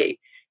way.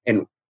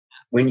 And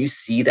when you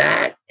see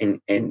that,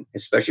 and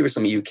especially for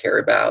somebody you care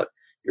about,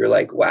 you're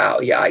like, wow,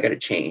 yeah, I got to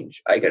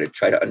change. I got to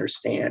try to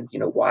understand,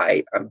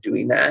 why I'm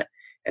doing that,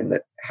 and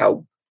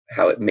how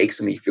it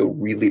makes me feel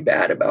really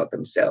bad about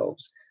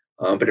themselves.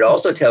 But it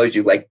also tells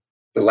you like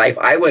the life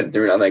I went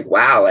through, and I'm like,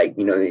 wow, like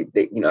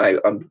I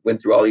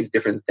went through all these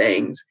different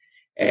things,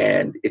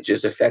 and it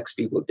just affects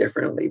people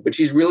differently. But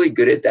she's really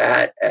good at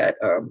that,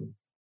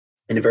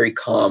 in a very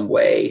calm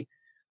way,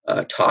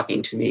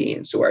 talking to me,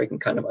 and so where I can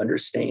kind of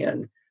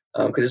understand.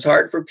 Because it's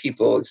hard for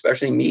people,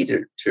 especially me,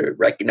 to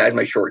recognize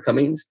my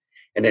shortcomings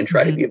and then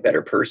try to be a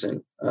better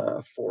person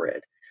for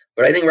it.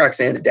 But I think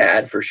Roxanne's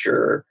dad, for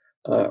sure,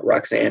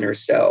 Roxanne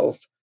herself,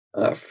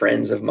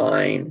 friends of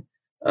mine,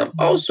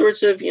 all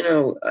sorts of,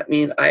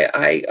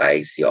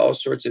 I see all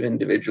sorts of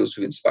individuals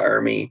who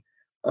inspire me,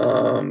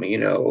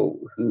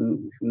 who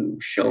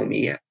show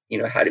me,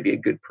 how to be a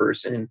good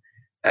person,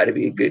 how to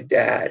be a good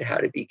dad, how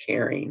to be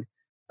caring.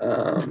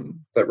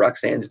 But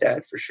Roxanne's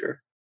dad, for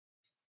sure.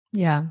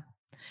 Yeah.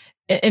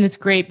 And it's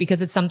great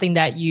because it's something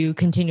that you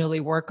continually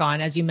work on.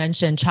 As you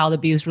mentioned, child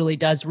abuse really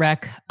does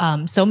wreck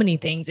so many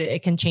things.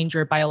 It can change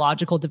your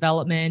biological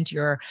development,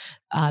 your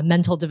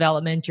mental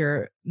development,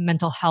 your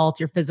mental health,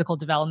 your physical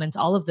development,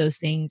 all of those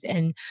things.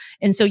 And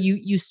so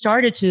you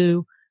started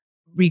to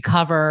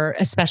recover,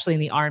 especially in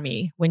the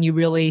Army, when you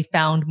really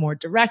found more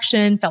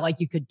direction, felt like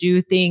you could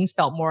do things,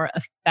 felt more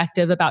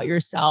effective about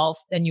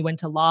yourself. Then you went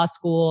to law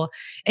school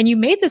and you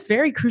made this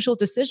very crucial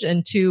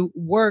decision to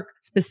work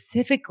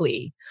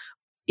specifically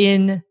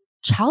in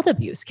child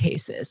abuse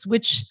cases,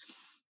 which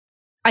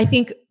I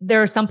think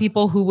there are some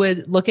people who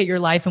would look at your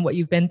life and what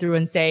you've been through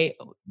and say,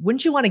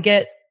 wouldn't you want to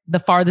get the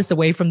farthest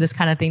away from this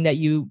kind of thing that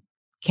you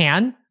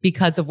can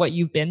because of what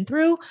you've been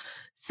through?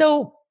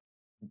 So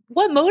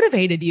what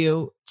motivated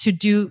you to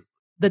do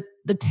the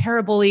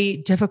terribly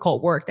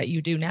difficult work that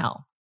you do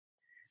now?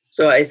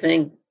 So I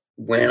think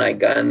when I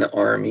got in the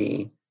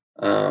Army,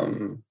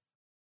 I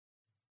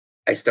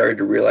started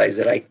to realize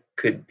that I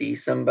could be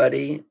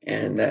somebody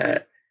and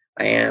that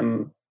I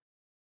am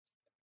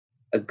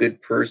a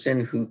good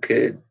person who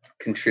could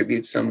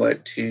contribute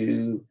somewhat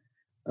to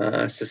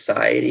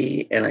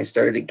society. And I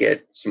started to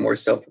get some more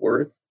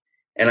self-worth.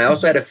 And I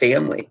also had a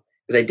family,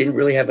 because I didn't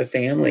really have a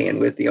family. And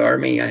with the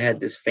Army, I had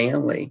this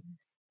family.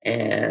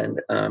 And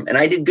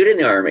I did good in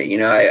the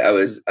Army. I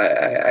was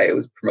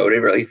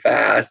promoted really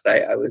fast.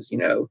 I was,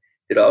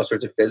 did all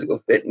sorts of physical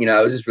fit.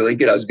 I was just really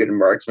good. I was good in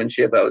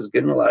marksmanship. I was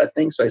good in a lot of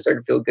things. So I started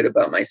to feel good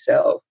about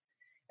myself.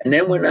 And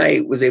then when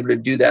I was able to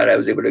do that, I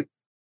was able to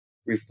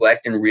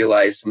reflect and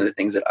realize some of the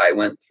things that I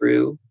went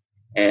through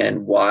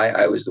and why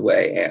I was the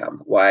way I am,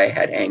 why I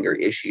had anger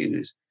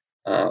issues,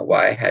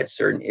 why I had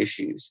certain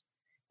issues.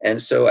 And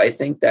so I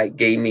think that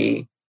gave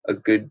me a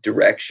good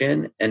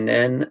direction. And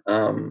then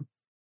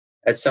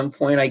at some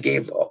point I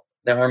gave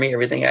the Army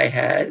everything I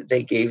had.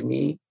 They gave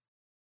me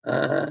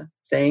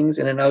things,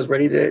 and then I was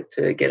ready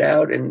to get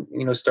out and,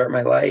 start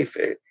my life.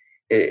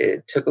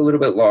 It took a little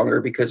bit longer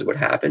because of what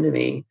happened to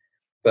me,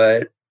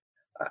 but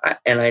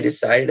I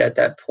decided at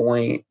that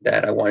point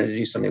that I wanted to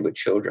do something with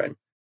children.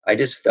 I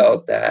just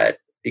felt that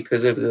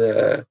because of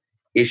the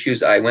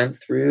issues I went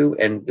through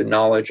and the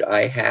knowledge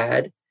I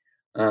had,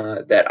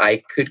 that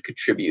I could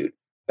contribute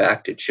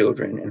back to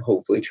children and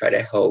hopefully try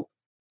to help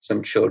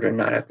some children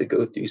not have to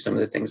go through some of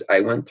the things I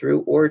went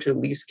through, or to at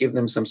least give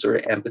them some sort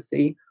of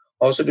empathy.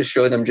 Also to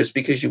show them just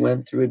because you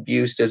went through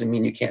abuse doesn't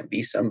mean you can't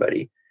be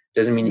somebody,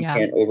 doesn't mean you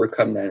can't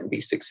overcome that and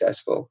be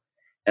successful.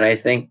 And I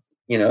think,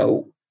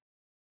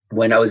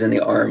 when I was in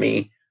the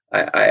Army,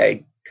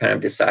 I kind of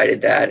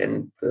decided that,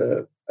 and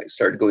I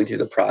started going through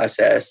the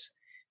process.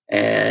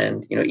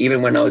 And,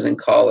 even when I was in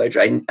college,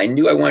 I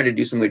knew I wanted to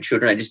do something with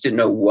children. I just didn't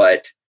know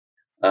what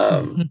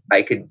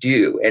I could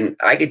do. And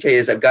I could tell you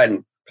this, I've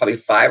gotten probably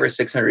 500 or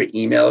 600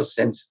 emails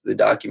since the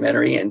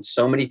documentary. And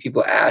so many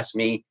people ask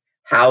me,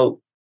 how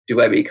do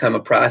I become a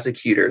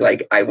prosecutor?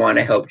 Like, I want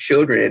to help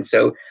children. And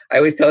so I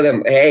always tell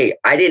them, hey,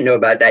 I didn't know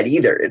about that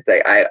either. It's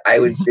like,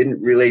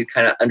 didn't really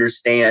kind of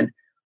understand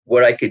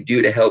what I could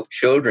do to help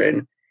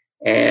children.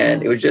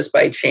 And it was just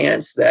by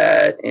chance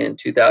that in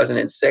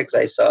 2006,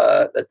 I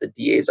saw that the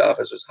DA's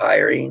office was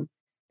hiring.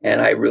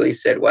 And I really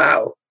said,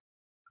 wow,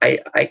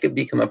 I could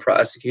become a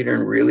prosecutor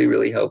and really,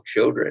 really help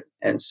children.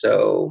 And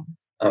so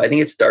I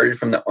think it started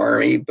from the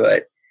Army,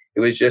 but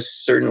it was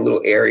just certain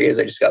little areas.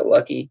 I just got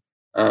lucky.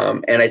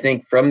 And I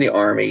think from the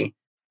Army,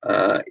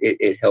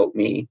 it helped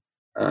me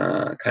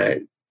kind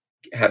of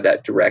have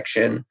that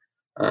direction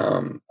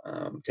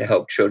to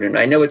help children.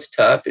 I know it's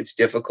tough. It's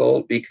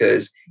difficult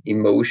because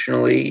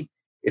emotionally,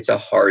 it's a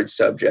hard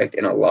subject.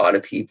 And a lot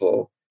of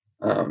people,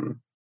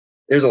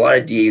 there's a lot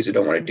of DAs who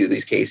don't want to do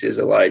these cases.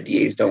 A lot of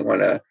DAs don't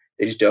want to,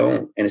 they just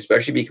don't. And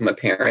especially become a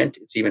parent,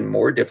 it's even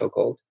more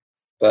difficult.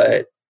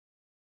 But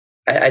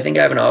I think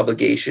I have an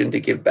obligation to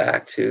give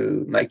back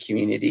to my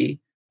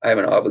community. I have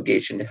an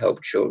obligation to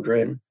help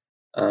children.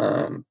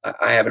 I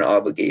have an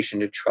obligation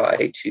to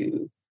try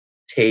to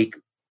take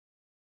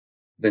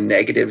the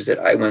negatives that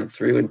I went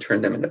through and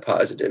turn them into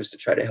positives to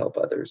try to help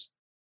others.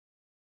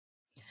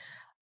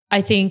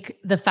 I think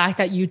the fact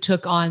that you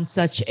took on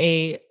such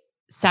a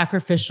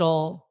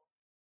sacrificial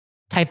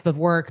type of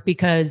work,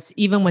 because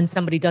even when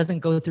somebody doesn't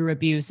go through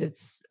abuse,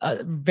 it's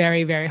a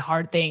very, very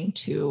hard thing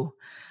to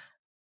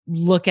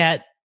look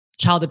at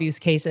child abuse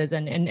cases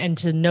and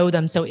to know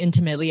them so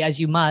intimately as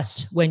you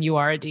must when you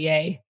are a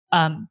DA.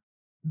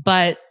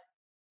 But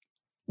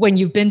when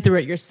you've been through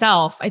it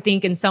yourself, I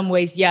think in some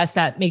ways, yes,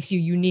 that makes you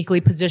uniquely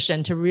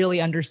positioned to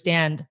really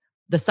understand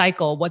the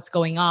cycle, what's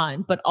going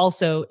on, but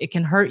also it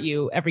can hurt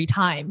you every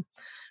time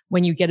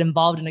when you get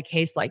involved in a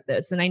case like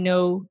this. And I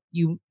know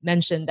you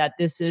mentioned that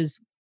this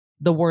is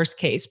the worst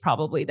case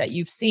probably that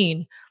you've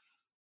seen.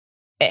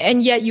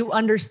 And yet you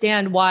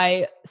understand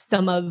why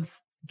some of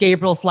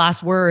Gabriel's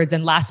last words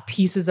and last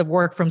pieces of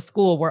work from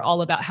school were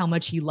all about how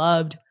much he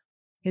loved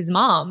his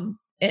mom.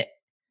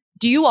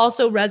 Do you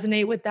also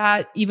resonate with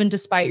that? Even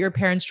despite your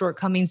parents'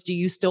 shortcomings, do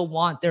you still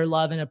want their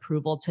love and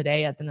approval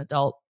today as an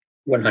adult?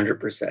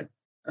 100%.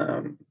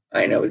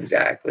 I know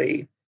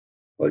exactly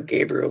what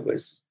Gabriel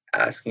was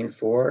asking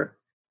for.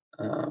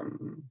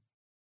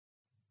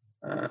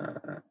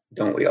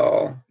 Don't we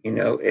all? You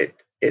know,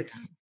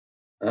 it's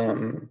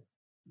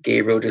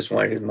Gabriel just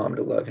wanted his mom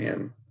to love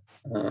him.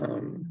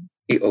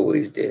 He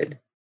always did.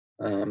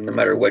 No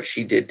matter what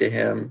she did to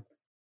him,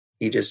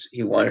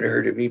 he wanted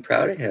her to be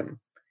proud of him.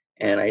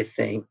 And I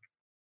think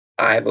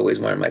I've always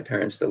wanted my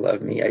parents to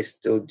love me. I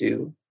still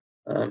do.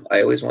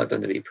 I always want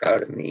them to be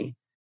proud of me.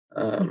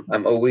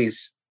 I'm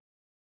always,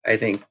 I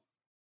think,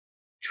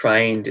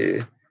 trying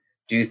to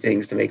do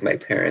things to make my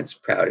parents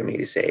proud of me,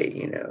 to say,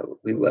 you know,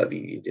 we love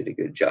you. You did a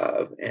good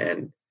job.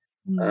 And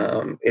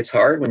it's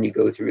hard when you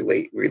go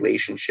through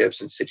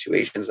relationships and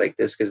situations like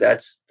this, because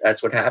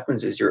that's what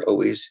happens is you're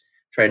always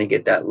trying to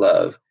get that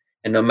love.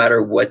 And no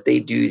matter what they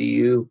do to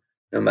you,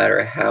 no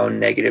matter how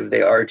negative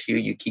they are to you,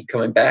 you keep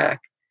coming back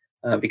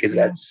because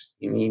that's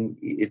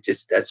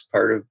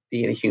part of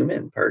being a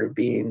human, part of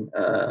being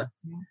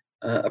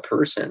a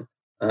person.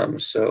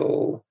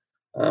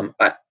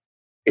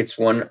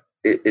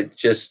 It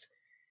just,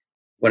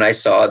 when I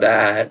saw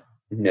that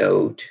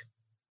note,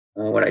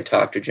 when I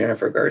talked to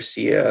Jennifer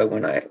Garcia,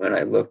 when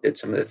I looked at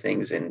some of the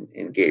things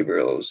in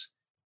Gabriel's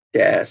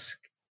desk,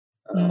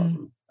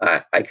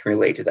 I can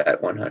relate to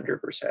that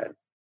 100%.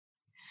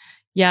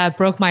 Yeah, it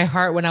broke my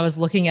heart when I was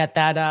looking at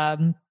that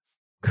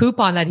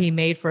coupon that he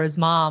made for his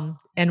mom.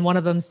 And one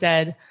of them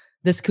said,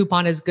 this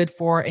coupon is good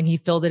for, and he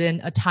filled it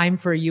in, a time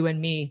for you and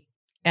me.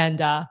 And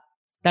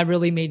that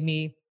really made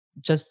me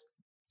just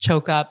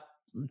choke up.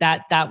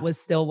 That was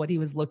still what he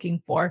was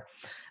looking for,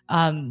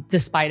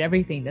 despite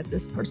everything that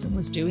this person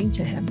was doing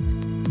to him.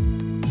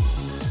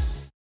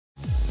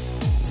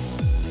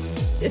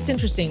 It's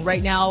interesting.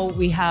 Right now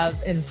we have,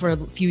 and for a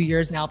few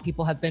years now,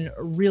 people have been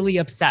really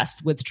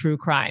obsessed with true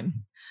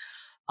crime.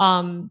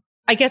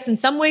 I guess in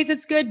some ways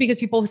it's good because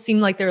people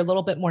seem like they're a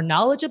little bit more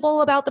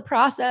knowledgeable about the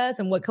process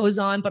and what goes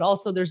on, but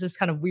also there's this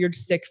kind of weird,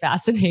 sick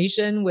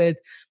fascination with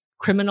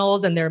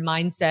criminals and their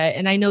mindset.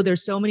 And I know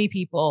there's so many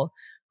people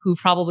who've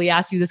probably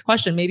asked you this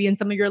question, maybe in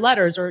some of your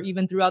letters or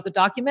even throughout the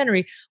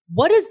documentary.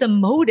 What is the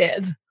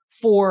motive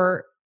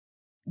for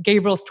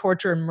Gabriel's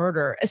torture and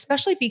murder,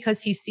 especially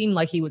because he seemed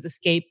like he was a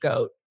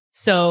scapegoat?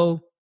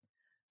 So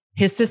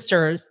his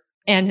sisters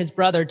and his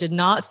brother did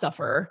not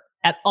suffer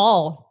at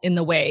all in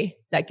the way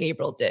that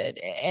Gabriel did.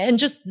 And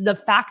just the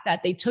fact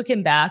that they took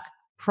him back,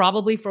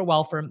 probably for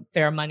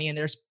welfare money, and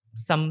there's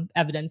some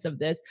evidence of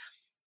this,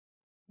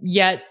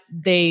 yet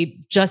they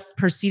just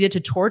proceeded to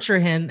torture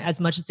him as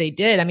much as they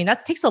did. I mean,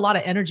 that takes a lot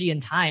of energy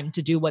and time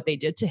to do what they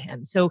did to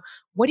him. So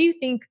what do you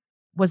think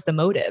was the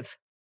motive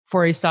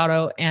for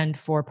Isauro and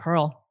for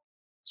Pearl?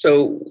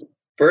 So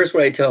first,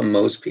 what I tell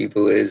most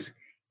people is,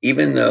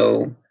 even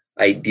though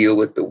I deal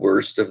with the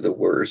worst of the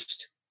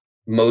worst,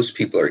 most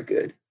people are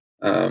good.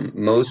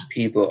 Most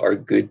people are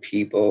good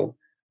people.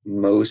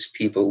 Most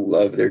people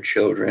love their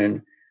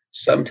children.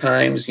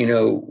 Sometimes,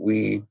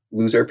 we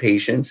lose our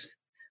patience.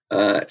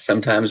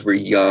 Sometimes we're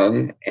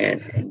young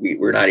and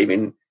we're not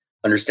even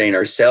understanding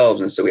ourselves.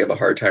 And so we have a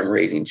hard time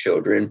raising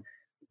children.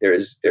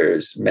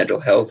 There's mental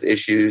health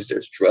issues,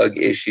 there's drug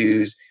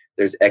issues,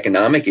 there's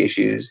economic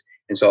issues.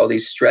 And so all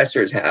these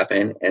stressors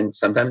happen. And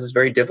sometimes it's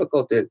very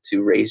difficult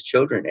to raise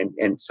children.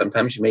 And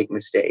sometimes you make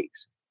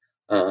mistakes.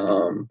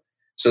 So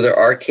there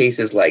are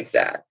cases like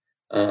that.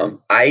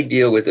 I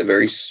deal with a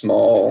very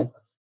small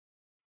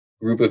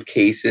group of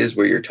cases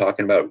where you're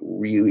talking about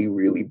really,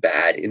 really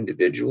bad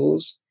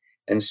individuals.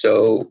 And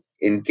so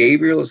in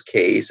Gabriel's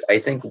case, I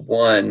think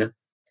one,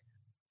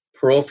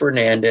 Pearl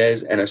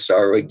Fernandez and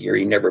Asaro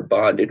Aguirre never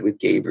bonded with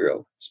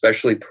Gabriel,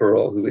 especially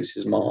Pearl, who is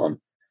his mom.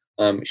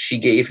 She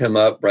gave him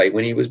up right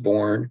when he was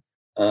born.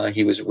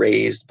 He was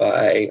raised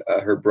by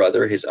her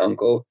brother, his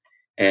uncle,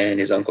 and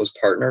his uncle's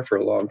partner for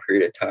a long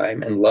period of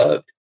time and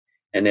loved,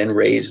 and then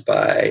raised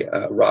by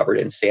Robert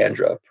and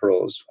Sandra,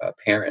 Pearl's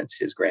parents,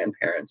 his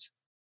grandparents.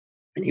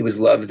 And he was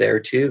loved there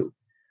too.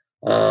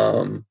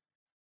 The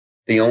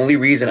only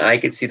reason I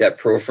could see that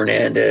Pearl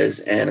Fernandez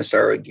and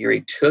Asaro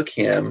Aguirre took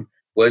him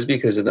was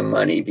because of the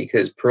money,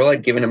 because Pearl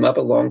had given him up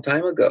a long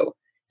time ago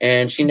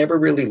and she never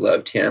really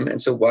loved him.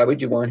 And so why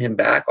would you want him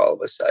back all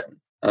of a sudden?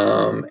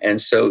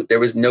 And so there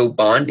was no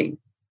bonding.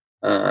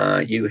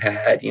 You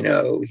had,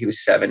 he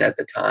was 7 at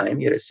the time.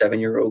 You had a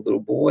 7-year-old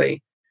little boy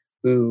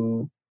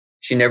who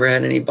she never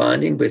had any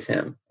bonding with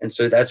him. And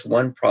so that's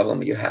one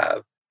problem you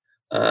have.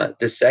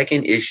 The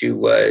second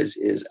issue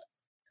is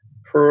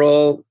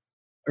Pearl,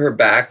 her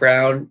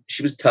background,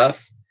 she was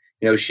tough.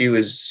 She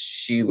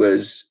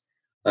was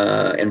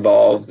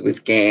involved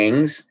with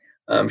gangs.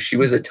 She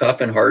was a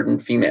tough and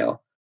hardened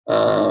female.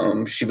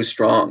 She was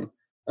strong.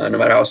 No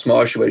matter how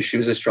small she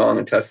was a strong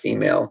and tough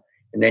female.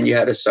 And then you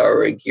had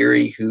Asaro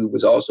Aguirre, who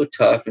was also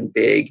tough and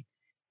big,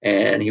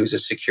 and he was a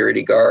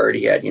security guard.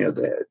 He had,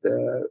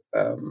 the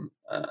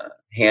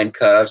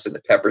handcuffs and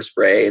the pepper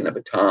spray and the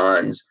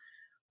batons.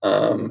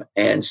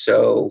 And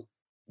so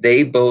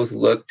they both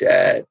looked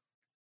at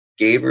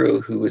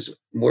Gabriel, who was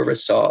more of a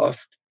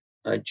soft,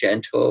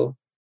 gentle,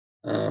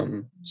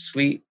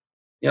 sweet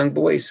young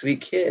boy,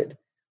 sweet kid,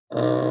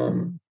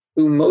 who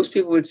most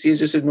people would see as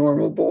just a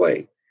normal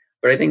boy.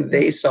 But I think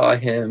they saw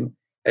him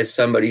as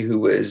somebody who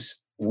was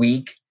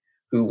weak,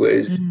 who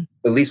was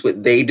at least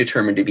what they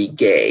determined to be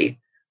gay,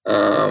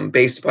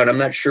 based upon, I'm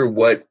not sure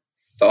what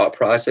thought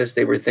process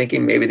they were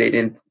thinking. Maybe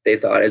they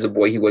thought as a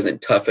boy he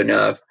wasn't tough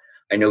enough.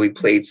 I know he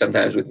played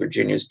sometimes with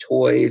Virginia's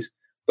toys,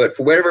 but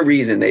for whatever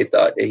reason, they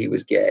thought that he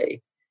was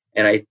gay.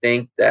 And I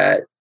think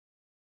that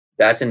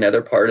that's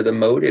another part of the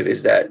motive,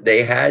 is that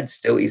they had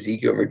still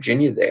Ezekiel and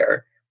Virginia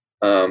there.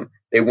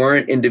 They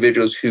weren't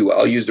individuals who,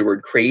 I'll use the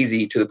word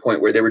crazy, to the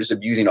point where they were just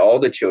abusing all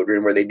the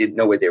children, where they didn't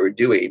know what they were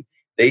doing.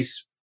 They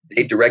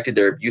directed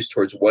their abuse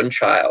towards one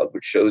child,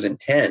 which shows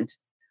intent.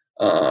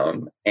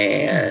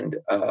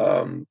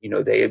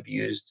 They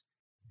abused,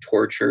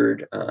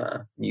 tortured,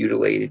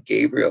 mutilated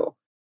Gabriel.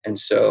 And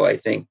so I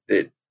think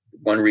that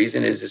one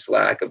reason is this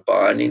lack of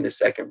bonding. The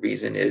second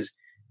reason is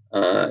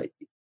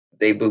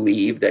they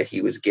believed that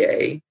he was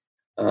gay.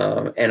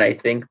 And I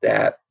think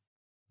that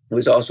it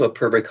was also a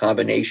perfect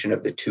combination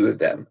of the two of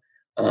them.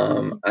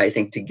 I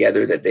think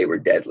together that they were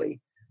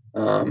deadly,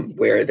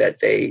 where that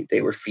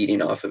they were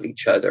feeding off of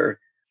each other,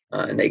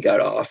 and they got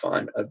off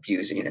on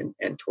abusing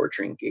and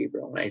torturing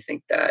Gabriel. And I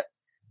think that,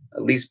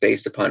 at least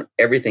based upon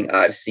everything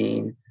I've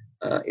seen,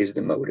 is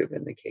the motive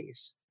in the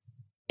case.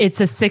 It's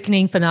a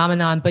sickening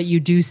phenomenon, but you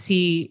do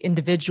see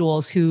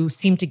individuals who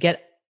seem to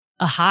get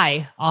a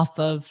high off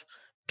of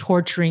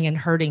torturing and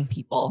hurting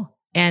people.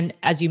 And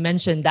as you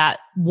mentioned, that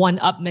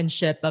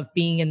one-upmanship of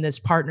being in this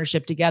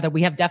partnership together,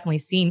 we have definitely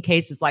seen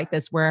cases like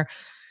this where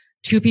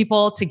two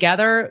people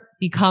together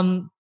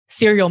become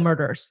serial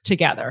murderers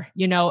together,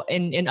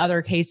 in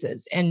other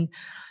cases. And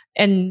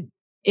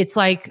it's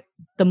like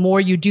the more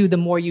you do, the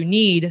more you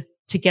need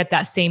to get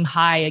that same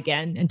high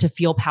again and to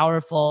feel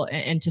powerful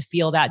and to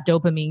feel that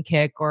dopamine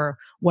kick or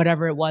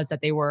whatever it was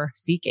that they were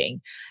seeking.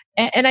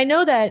 And I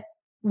know that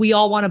we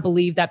all want to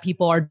believe that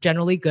people are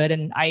generally good.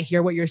 And I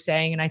hear what you're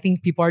saying. And I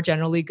think people are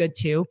generally good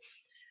too.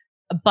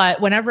 But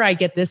whenever I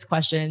get this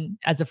question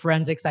as a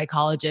forensic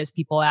psychologist,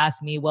 people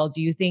ask me, well,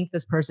 do you think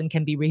this person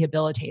can be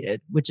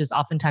rehabilitated? Which is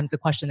oftentimes the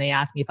question they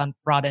ask me if I'm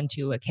brought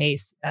into a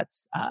case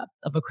that's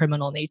of a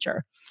criminal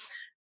nature.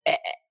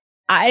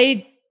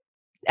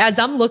 As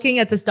I'm looking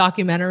at this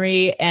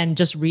documentary and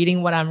just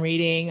reading what I'm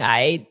reading,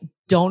 I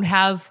don't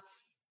have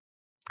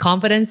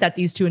confidence that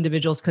these two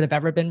individuals could have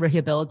ever been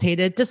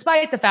rehabilitated,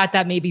 despite the fact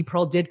that maybe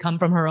Pearl did come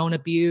from her own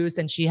abuse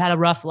and she had a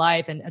rough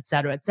life and et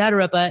cetera, et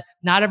cetera. But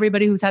not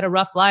everybody who's had a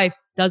rough life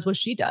does what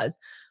she does.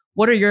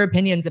 What are your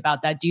opinions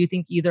about that? Do you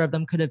think either of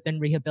them could have been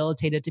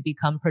rehabilitated to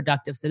become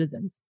productive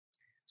citizens?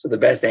 So the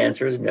best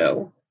answer is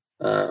no.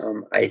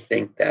 I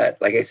think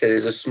that, like I said,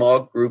 there's a small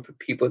group of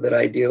people that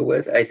I deal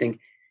with. I think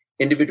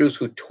individuals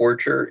who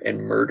torture and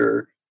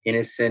murder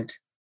innocent,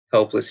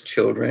 helpless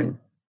children,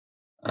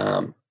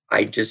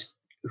 I just,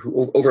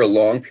 over a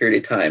long period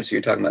of time, so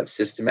you're talking about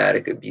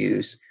systematic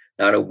abuse,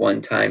 not a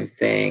one-time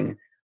thing,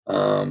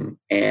 and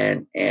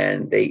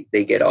they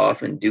get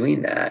off in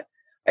doing that.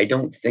 I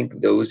don't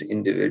think those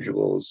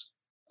individuals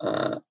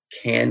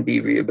can be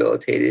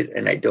rehabilitated,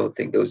 and I don't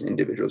think those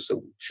individuals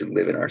should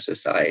live in our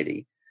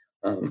society.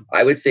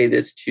 I would say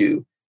this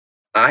too.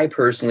 I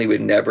personally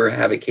would never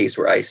have a case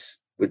where I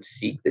would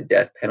seek the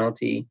death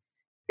penalty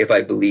if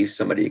I believe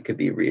somebody could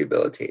be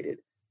rehabilitated.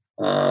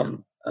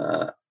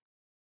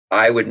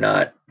 I would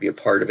not be a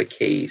part of a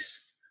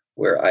case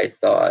where I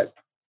thought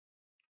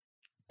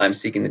I'm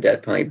seeking the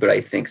death penalty, but I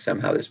think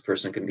somehow this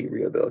person can be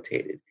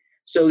rehabilitated.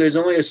 So there's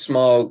only a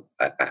small,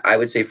 I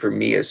would say for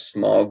me, a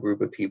small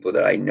group of people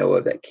that I know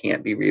of that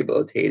can't be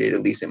rehabilitated,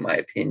 at least in my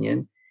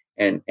opinion.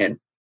 And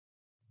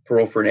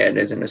Pearl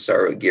Fernandez and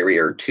Asaro Aguirre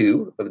are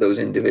two of those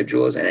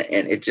individuals. And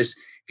it just,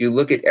 if you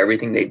look at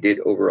everything they did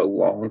over a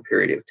long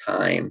period of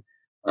time,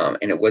 and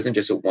it wasn't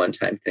just a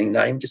one-time thing,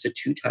 not even just a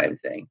two-time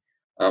thing.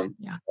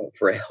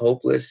 For a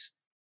helpless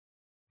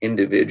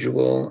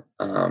individual,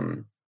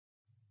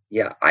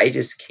 I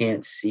just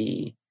can't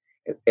see,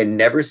 and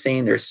never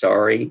saying they're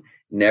sorry,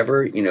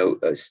 never,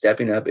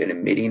 stepping up and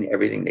admitting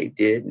everything they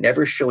did,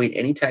 never showing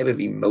any type of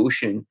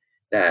emotion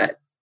that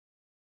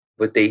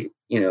what they,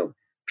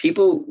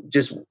 people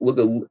just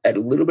look at a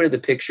little bit of the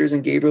pictures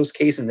in Gabriel's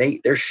case and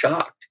they're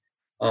shocked.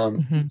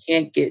 You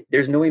can't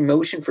there's no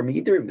emotion from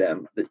either of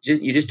them.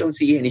 You just don't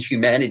see any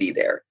humanity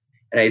there.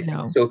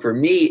 And so for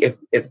me,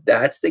 if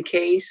that's the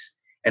case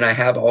and I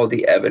have all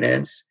the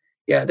evidence,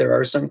 there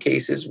are some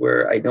cases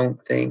where I don't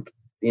think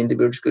the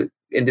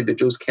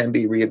individuals can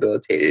be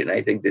rehabilitated. And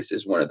I think this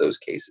is one of those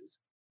cases.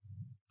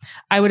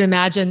 I would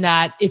imagine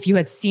that if you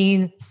had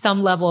seen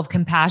some level of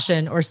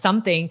compassion or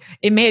something,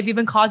 it may have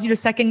even caused you to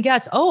second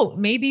guess, oh,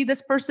 maybe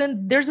this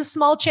person, there's a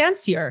small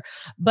chance here,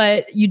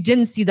 but you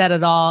didn't see that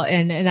at all.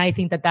 And I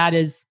think that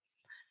is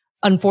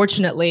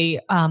unfortunately,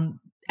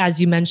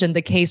 as you mentioned,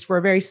 the case for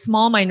a very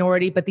small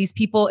minority, but these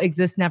people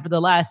exist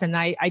nevertheless. And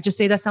I just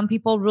say that some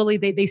people really,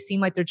 they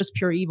seem like they're just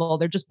pure evil.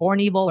 They're just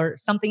born evil, or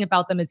something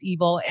about them is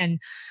evil.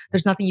 And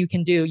there's nothing you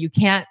can do. You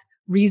can't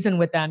reason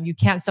with them. You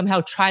can't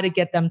somehow try to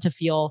get them to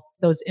feel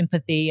those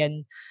empathy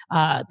and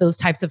those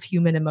types of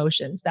human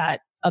emotions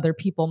that other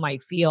people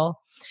might feel.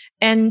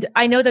 And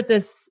I know that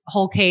this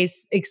whole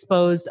case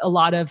exposed a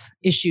lot of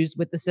issues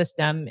with the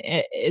system.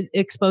 It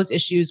exposed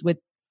issues with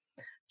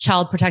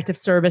Child Protective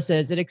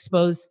Services. It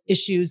exposed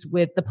issues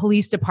with the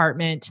police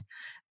department.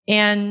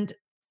 And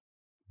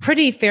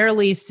pretty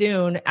fairly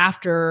soon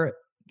after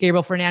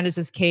Gabriel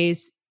Fernandez's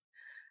case,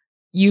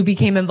 you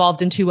became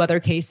involved in two other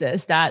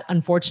cases that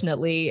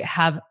unfortunately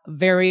have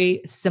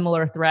very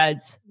similar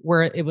threads,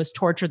 where it was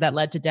torture that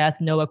led to death,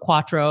 Noah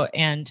Quattro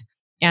and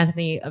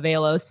Anthony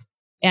Avelos.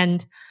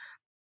 And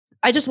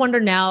I just wonder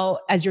now,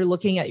 as you're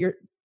looking at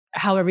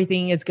how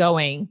everything is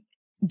going,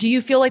 do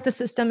you feel like the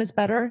system is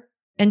better?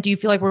 And do you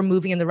feel like we're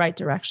moving in the right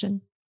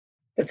direction?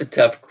 That's a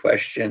tough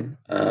question.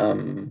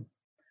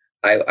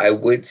 I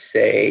would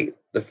say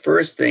the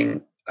first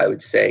thing I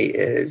would say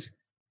is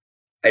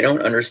I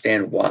don't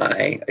understand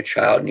why a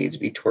child needs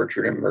to be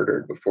tortured and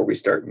murdered before we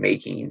start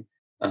making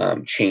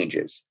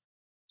changes.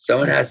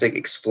 Someone has to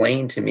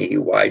explain to me,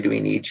 why do we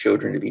need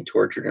children to be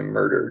tortured and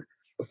murdered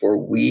before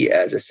we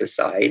as a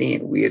society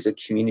and we as a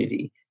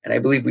community, and I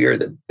believe we are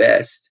the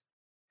best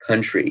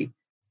country,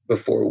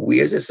 before we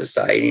as a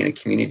society and a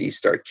community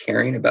start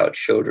caring about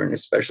children,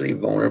 especially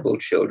vulnerable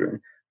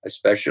children,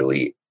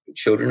 especially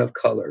children of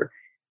color.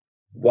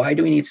 Why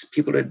do we need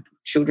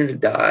children to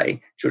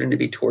die, children to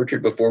be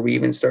tortured before we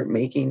even start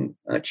making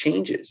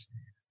changes?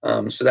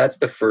 So that's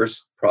the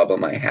first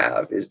problem I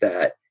have, is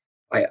that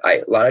I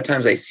a lot of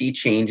times I see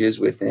changes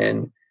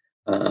within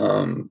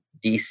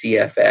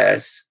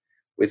DCFS,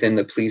 within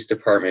the police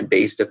department,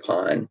 based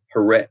upon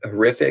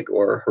horrific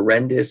or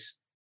horrendous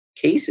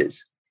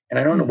cases. And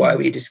I don't know why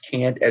we just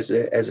can't, as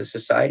a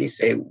society,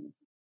 say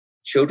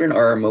children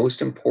are our most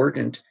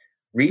important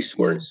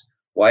resource.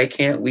 Why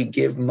can't we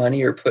give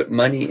money or put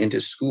money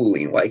into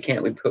schooling? Why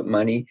can't we put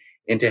money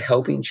into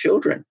helping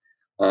children?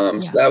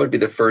 So that would be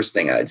the first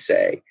thing I'd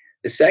say.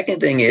 The second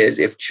thing is,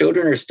 if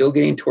children are still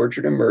getting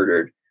tortured and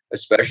murdered,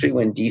 especially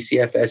when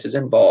DCFS is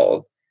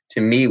involved,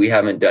 to me, we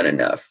haven't done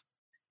enough.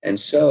 And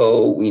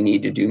so we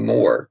need to do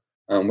more.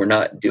 We're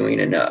not doing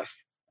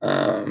enough.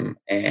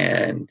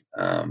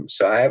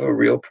 So I have a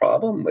real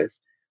problem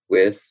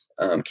with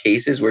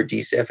cases where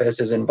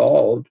DCFS is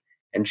involved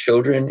and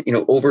children,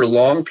 over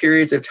long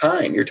periods of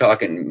time, you're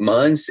talking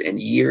months and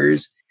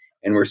years,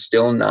 and we're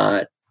still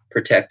not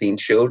protecting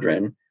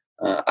children.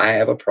 I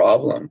have a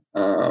problem.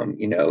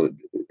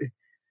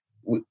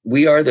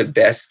 We are the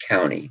best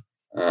county.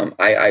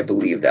 I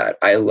believe that.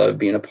 I love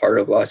being a part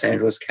of Los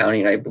Angeles County,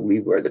 and I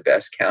believe we're the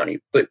best county.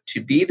 But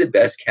to be the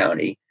best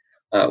county,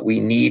 we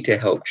need to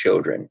help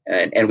children,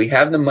 and we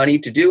have the money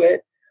to do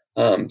it.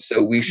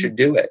 So we should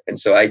do it. And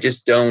so I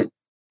just don't,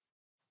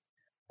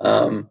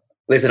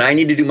 listen, I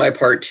need to do my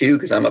part too,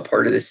 because I'm a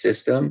part of the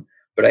system.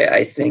 But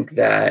I think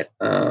that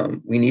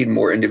we need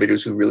more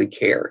individuals who really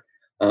care.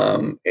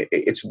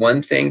 It's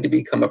one thing to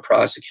become a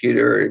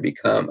prosecutor or to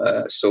become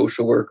a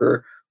social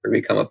worker or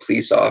become a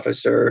police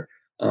officer.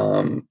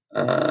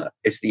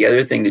 It's the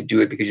other thing to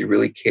do it because you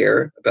really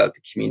care about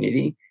the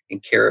community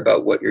and care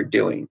about what you're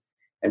doing.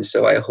 And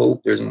so I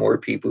hope there's more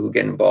people who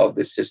get involved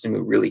in this system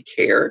who really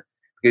care.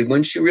 Because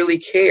once you really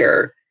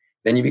care,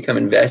 then you become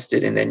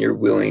invested, and then you're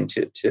willing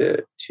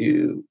to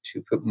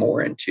put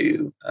more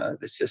into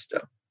the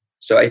system.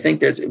 So I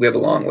think we have a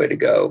long way to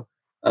go.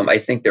 I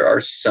think there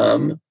are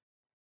some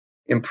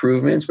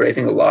improvements, but I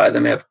think a lot of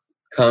them have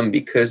come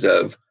because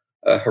of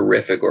a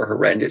horrific or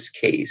horrendous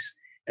case.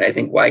 And I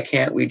think, why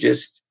can't we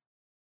just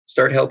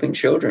start helping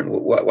children?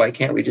 Why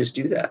can't we just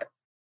do that?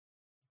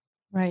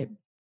 Right.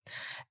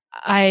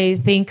 I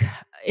think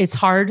it's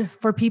hard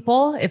for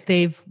people if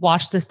they've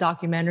watched this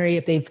documentary,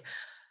 if they've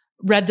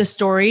read the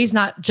stories,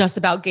 not just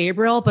about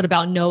Gabriel, but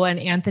about Noah and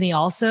Anthony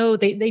also.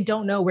 They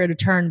don't know where to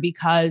turn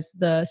because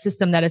the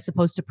system that is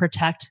supposed to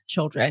protect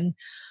children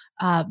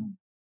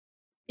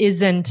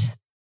isn't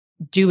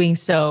doing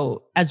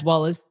so as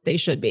well as they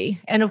should be.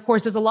 And of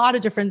course, there's a lot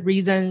of different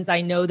reasons.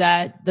 I know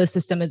that the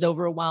system is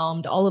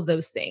overwhelmed, all of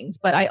those things.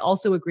 But I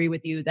also agree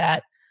with you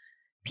that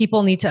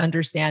people need to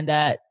understand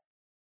that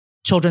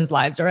children's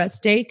lives are at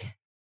stake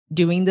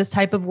doing this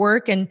type of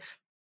work. And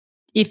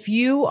if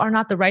you are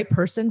not the right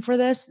person for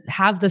this,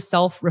 have the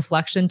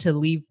self-reflection to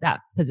leave that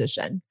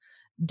position.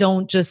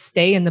 Don't just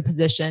stay in the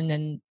position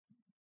and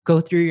go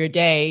through your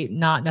day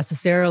not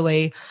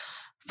necessarily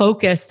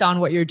focused on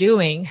what you're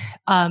doing.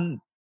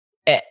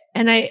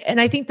 And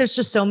I think there's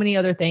just so many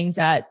other things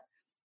that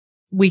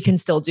we can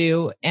still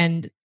do.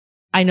 And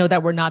I know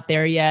that we're not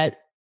there yet,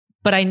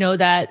 but I know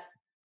that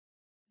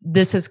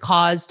this has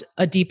caused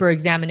a deeper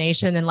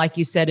examination. And like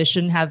you said, it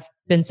shouldn't have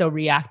been so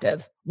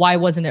reactive. Why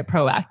wasn't it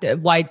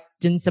proactive? Why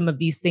didn't some of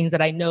these things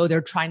that I know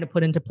they're trying to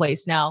put into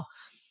place now,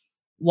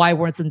 why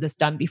wasn't this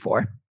done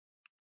before?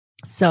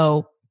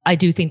 So I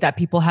do think that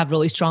people have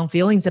really strong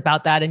feelings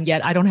about that. And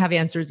yet I don't have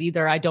answers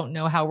either. I don't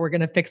know how we're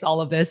going to fix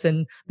all of this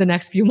in the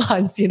next few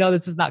months.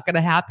 This is not going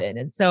to happen.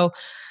 And so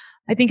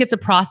I think it's a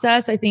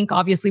process. I think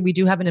obviously we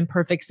do have an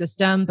imperfect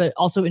system, but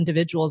also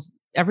individuals,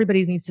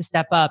 everybody needs to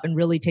step up and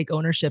really take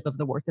ownership of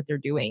the work that they're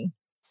doing.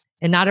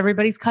 And not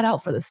everybody's cut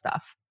out for this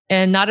stuff.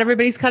 And not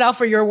everybody's cut out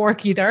for your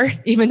work either,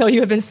 even though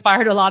you have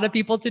inspired a lot of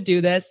people to do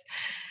this.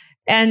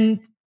 And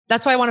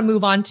that's why I want to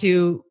move on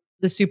to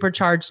the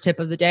supercharged tip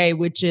of the day,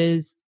 which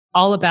is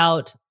all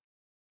about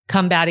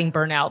combating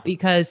burnout,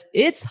 because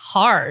it's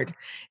hard.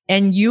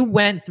 And you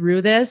went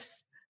through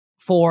this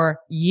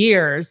for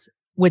years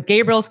with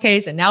Gabriel's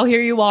case. And now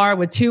here you are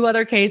with 2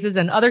 other cases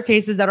and other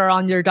cases that are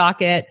on your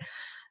docket.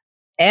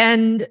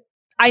 And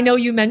I know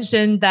you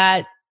mentioned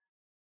that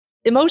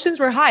emotions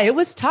were high. It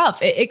was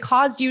tough. It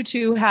caused you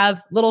to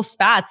have little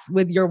spats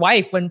with your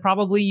wife when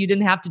probably you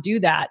didn't have to do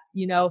that.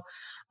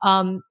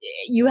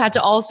 You had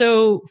to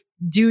also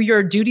do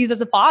your duties as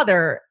a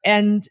father.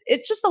 And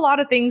it's just a lot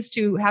of things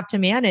to have to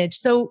manage.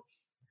 So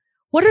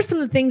what are some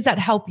of the things that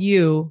help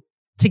you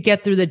to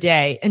get through the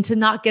day and to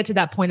not get to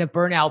that point of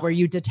burnout where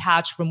you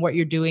detach from what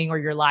you're doing or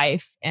your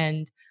life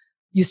and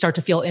you start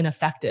to feel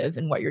ineffective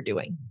in what you're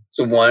doing?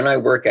 So one, I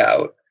work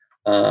out.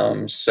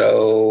 And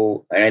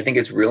I think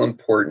it's real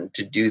important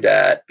to do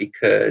that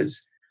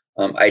because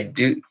I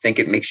do think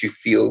it makes you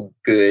feel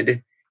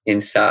good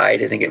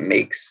inside. I think it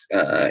makes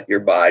your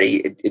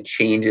body, it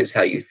changes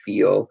how you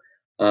feel.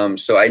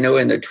 So I know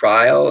in the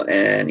trial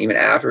and even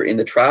after in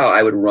the trial,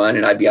 I would run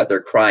and I'd be out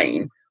there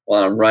crying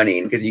while I'm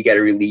running because you got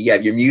to really, you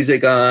have your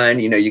music on,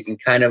 you can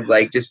kind of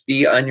like just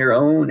be on your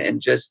own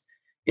and just,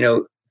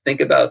 think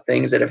about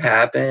things that have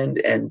happened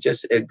and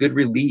just a good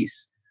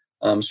release.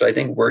 So I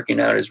think working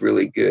out is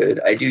really good.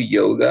 I do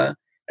yoga.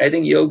 I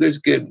think yoga is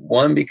good,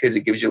 one, because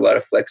it gives you a lot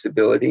of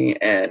flexibility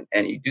and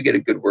you do get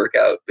a good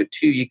workout, but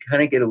 2, you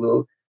kind of get a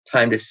little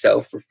time to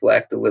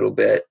self-reflect a little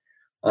bit.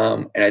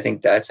 And I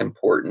think that's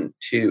important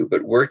too.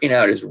 But working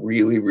out is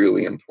really,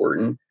 really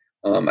important.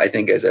 I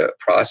think as a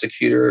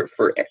prosecutor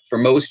for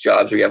most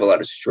jobs where you have a lot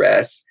of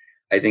stress,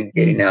 I think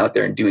getting out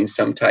there and doing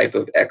some type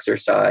of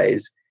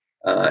exercise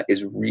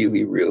is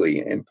really,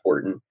 really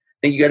important. I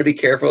think you got to be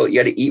careful. You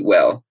got to eat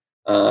well.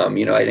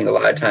 I think a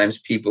lot of times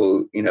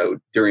people,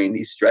 during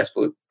these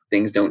stressful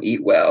things don't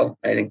eat well.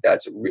 I think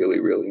that's really,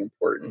 really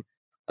important.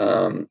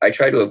 I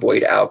try to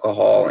avoid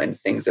alcohol and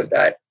things of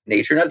that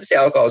nature. Not to say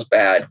alcohol is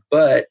bad,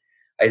 but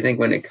I think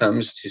when it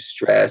comes to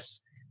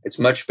stress, it's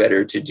much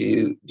better to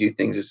do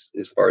things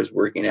as far as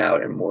working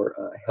out and more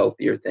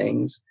healthier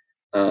things.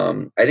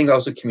 I think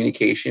also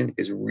communication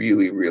is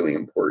really, really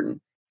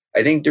important.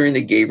 I think during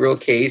the Gabriel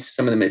case,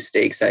 some of the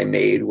mistakes I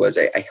made was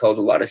I held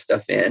a lot of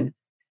stuff in.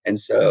 And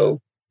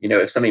so,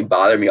 if something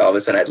bothered me, all of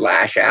a sudden I'd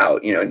lash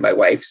out, and my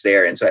wife's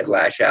there. And so I'd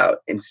lash out.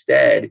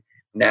 Instead,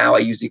 now I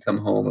usually come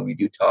home and we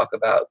do talk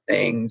about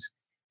things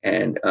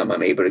and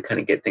I'm able to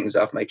kind of get things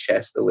off my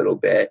chest a little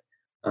bit.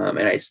 And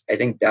I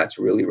think that's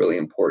really, really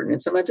important.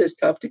 And sometimes it's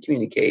tough to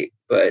communicate,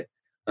 but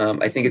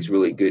I think it's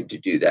really good to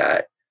do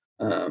that.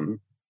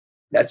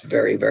 That's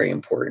very, very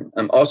important.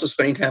 Also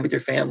spending time with your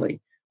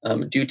family.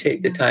 Do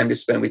take the time to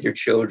spend with your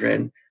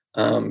children.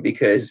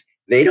 because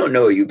they don't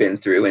know what you've been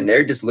through and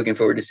they're just looking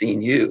forward to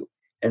seeing you.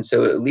 And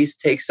so at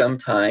least take some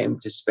time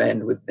to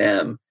spend with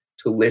them,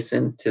 to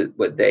listen to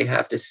what they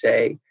have to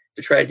say,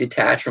 to try to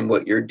detach from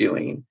what you're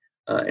doing,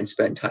 and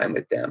spend time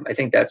with them. I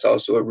think that's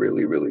also a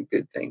really, really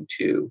good thing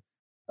too.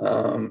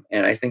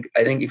 And I think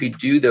if you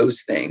do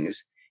those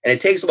things, and it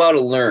takes a while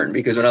to learn,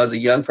 because when I was a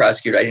young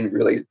prosecutor, I didn't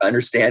really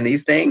understand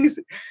these things.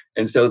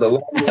 And so the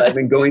longer I've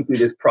been going through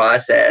this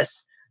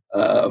process,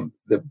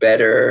 the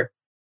better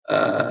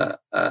I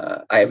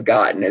have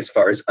gotten as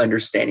far as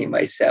understanding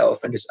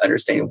myself and just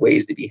understanding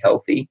ways to be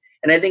healthy.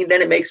 And I think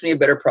then it makes me a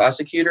better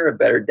prosecutor, a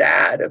better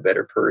dad, a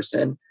better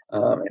person.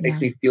 It makes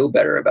me feel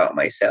better about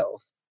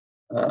myself.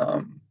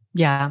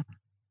 Yeah.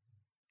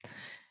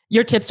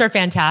 Your tips are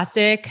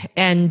fantastic.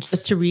 And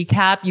just to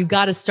recap, you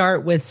got to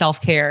start with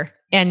self-care.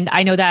 And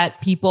I know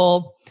that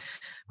people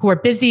who are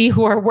busy,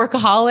 who are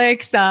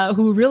workaholics,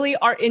 who really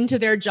are into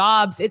their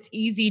jobs, it's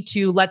easy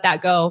to let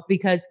that go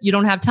because you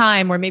don't have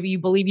time, or maybe you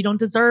believe you don't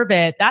deserve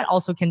it. That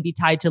also can be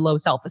tied to low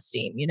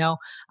self-esteem.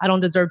 I don't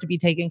deserve to be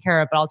taken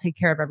care of, but I'll take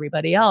care of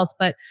everybody else.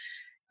 But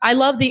I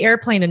love the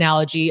airplane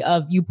analogy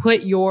of you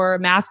put your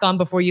mask on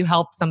before you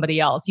help somebody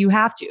else. You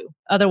have to,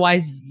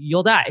 otherwise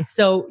you'll die.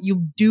 So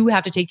you do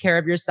have to take care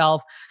of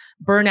yourself.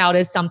 Burnout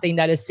is something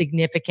that is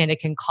significant. It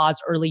can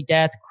cause early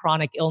death,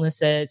 chronic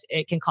illnesses.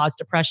 It can cause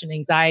depression,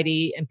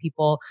 anxiety, and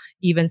people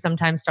even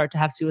sometimes start to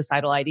have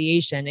suicidal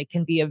ideation. It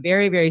can be a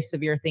very, very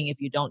severe thing if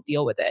you don't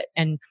deal with it.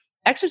 And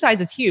exercise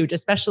is huge,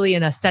 especially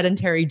in a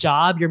sedentary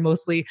job. You're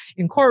mostly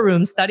in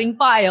courtrooms studying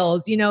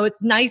files.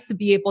 It's nice to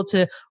be able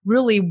to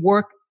really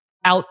work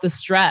out the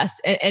stress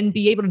and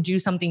be able to do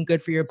something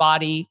good for your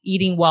body,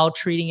 eating well,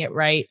 treating it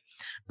right,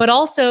 but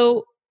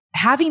also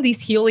having these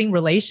healing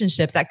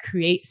relationships that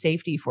create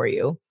safety for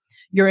you.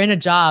 You're in a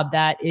job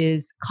that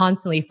is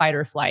constantly fight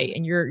or flight,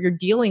 and you're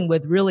dealing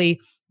with really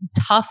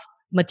tough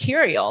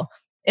material.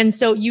 And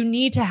so you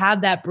need to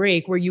have that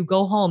break where you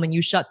go home and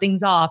you shut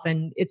things off,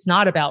 and it's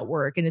not about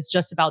work, and it's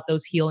just about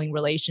those healing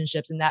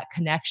relationships and that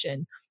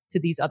connection to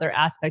these other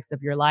aspects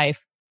of your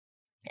life.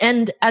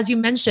 And as you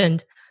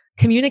mentioned,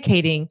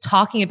 communicating,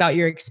 talking about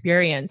your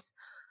experience.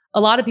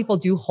 A lot of people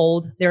do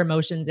hold their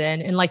emotions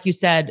in. And like you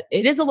said,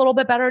 it is a little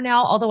bit better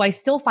now, although I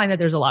still find that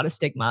there's a lot of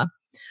stigma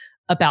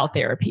about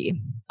therapy,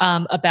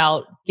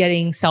 about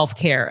getting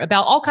self-care,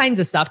 about all kinds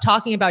of stuff,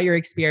 talking about your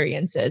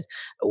experiences.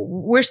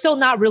 We're still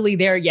not really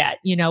there yet.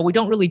 We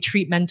don't really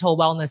treat mental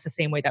wellness the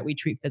same way that we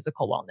treat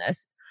physical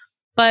wellness.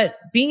 But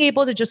being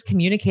able to just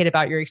communicate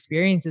about your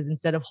experiences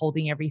instead of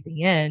holding everything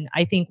in,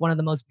 I think one of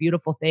the most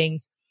beautiful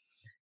things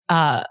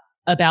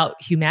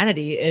about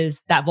humanity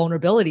is that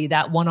vulnerability,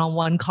 that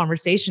one-on-one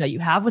conversation that you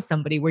have with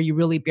somebody where you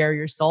really bare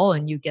your soul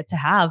and you get to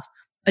have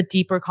a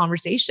deeper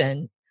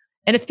conversation.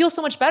 And it feels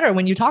so much better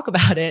when you talk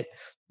about it.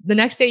 The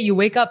next day you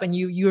wake up and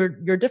you're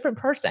a different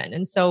person.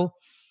 And so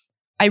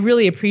I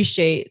really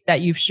appreciate that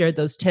you've shared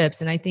those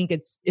tips. And I think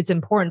it's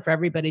important for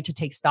everybody to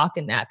take stock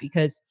in that,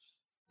 because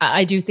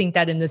I do think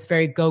that in this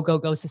very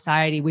go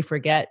society, we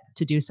forget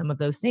to do some of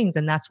those things.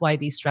 And that's why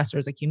these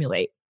stressors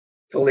accumulate.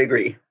 Totally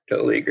agree.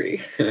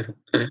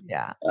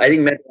 Yeah. I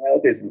think mental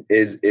health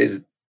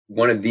is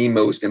one of the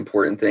most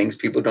important things.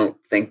 People don't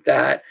think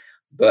that,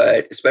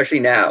 but especially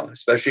now,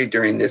 especially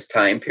during this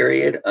time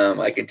period,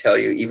 I can tell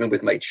you, even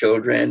with my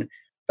children,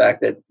 the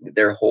fact that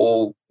their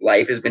whole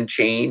life has been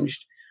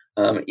changed.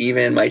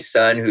 Even my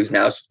son, who's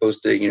now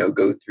supposed to,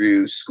 go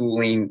through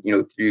schooling,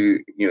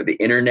 through, the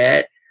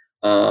internet.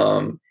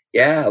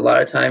 A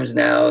lot of times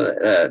now,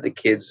 the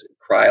kids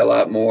cry a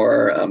lot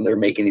more. They're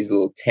making these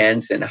little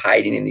tents and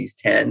hiding in these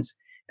tents.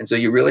 And so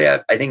you really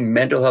have, I think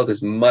mental health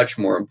is much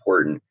more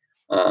important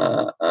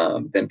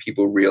than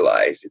people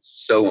realize. It's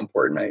so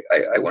important.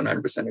 I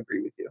 100%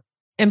 agree with you.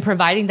 And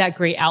providing that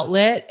great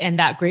outlet and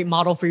that great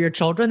model for your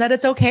children, that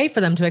it's okay for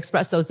them to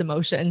express those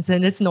emotions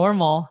and it's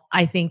normal.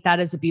 I think that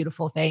is a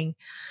beautiful thing.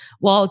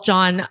 Well,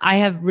 John, I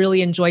have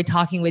really enjoyed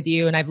talking with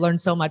you and I've learned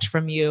so much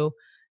from you.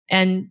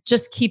 And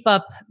just keep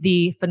up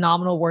the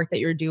phenomenal work that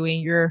you're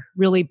doing. You're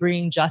really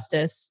bringing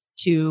justice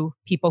to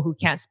people who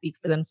can't speak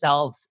for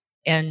themselves.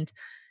 And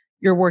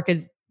your work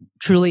is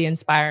truly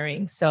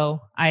inspiring.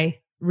 So I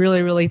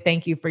really, really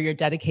thank you for your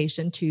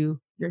dedication to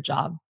your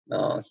job.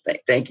 Oh,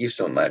 thank you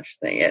so much.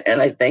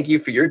 And I thank you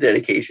for your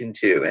dedication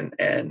too.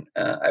 And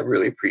I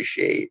really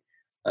appreciate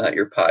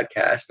your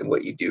podcast and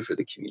what you do for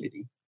the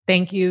community.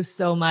 Thank you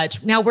so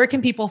much. Now, where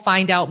can people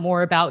find out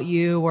more about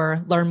you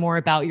or learn more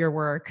about your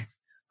work?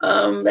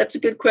 That's a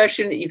good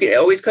question. You can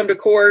always come to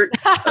court.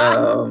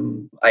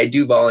 I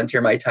do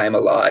volunteer my time a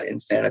lot in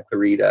Santa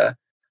Clarita,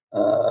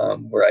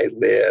 where I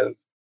live.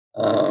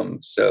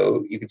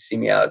 So you can see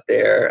me out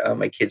there.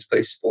 My kids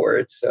play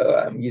sports, so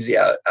I'm usually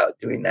out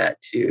doing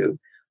that too.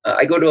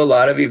 I go to a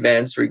lot of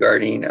events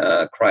regarding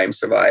crime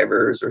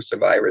survivors or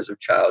survivors of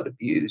child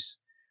abuse.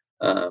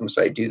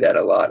 So I do that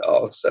a lot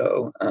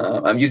also.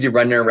 I'm usually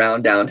running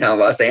around downtown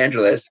Los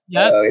Angeles.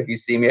 Yep. If you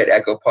see me at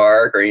Echo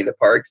Park or any of the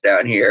parks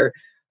down here,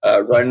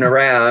 running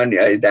around,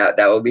 that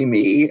will be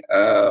me.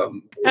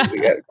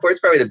 Court's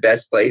probably the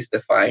best place to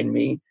find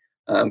me.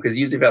 because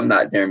usually if I'm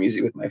not there, I'm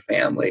usually with my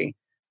family.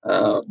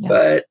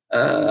 But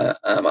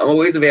I'm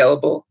always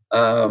available.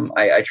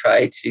 I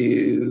try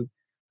to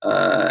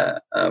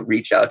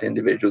reach out to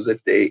individuals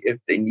if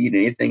they need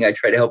anything. I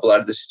try to help a lot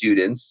of the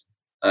students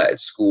at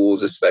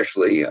schools,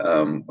 especially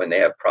when they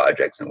have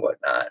projects and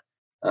whatnot.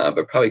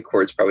 But probably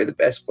court's probably the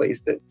best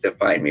place to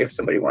find me if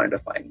somebody wanted to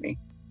find me.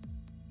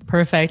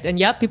 Perfect. And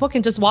people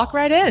can just walk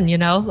right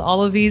in,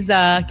 all of these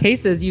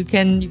cases, you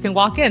can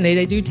walk in.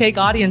 They do take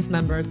audience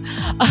members.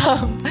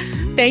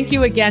 Thank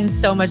you again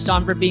so much,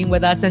 Dawn, for being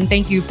with us. And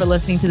thank you for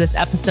listening to this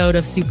episode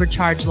of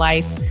Supercharge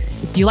Life.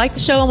 If you like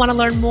the show and want to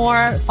learn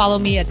more, follow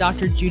me at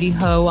Dr. Judy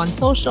Ho on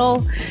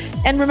social.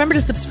 And remember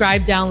to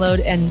subscribe,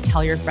 download, and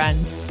tell your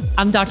friends.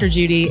 I'm Dr.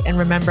 Judy. And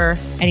remember,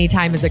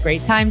 anytime is a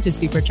great time to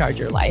supercharge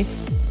your life.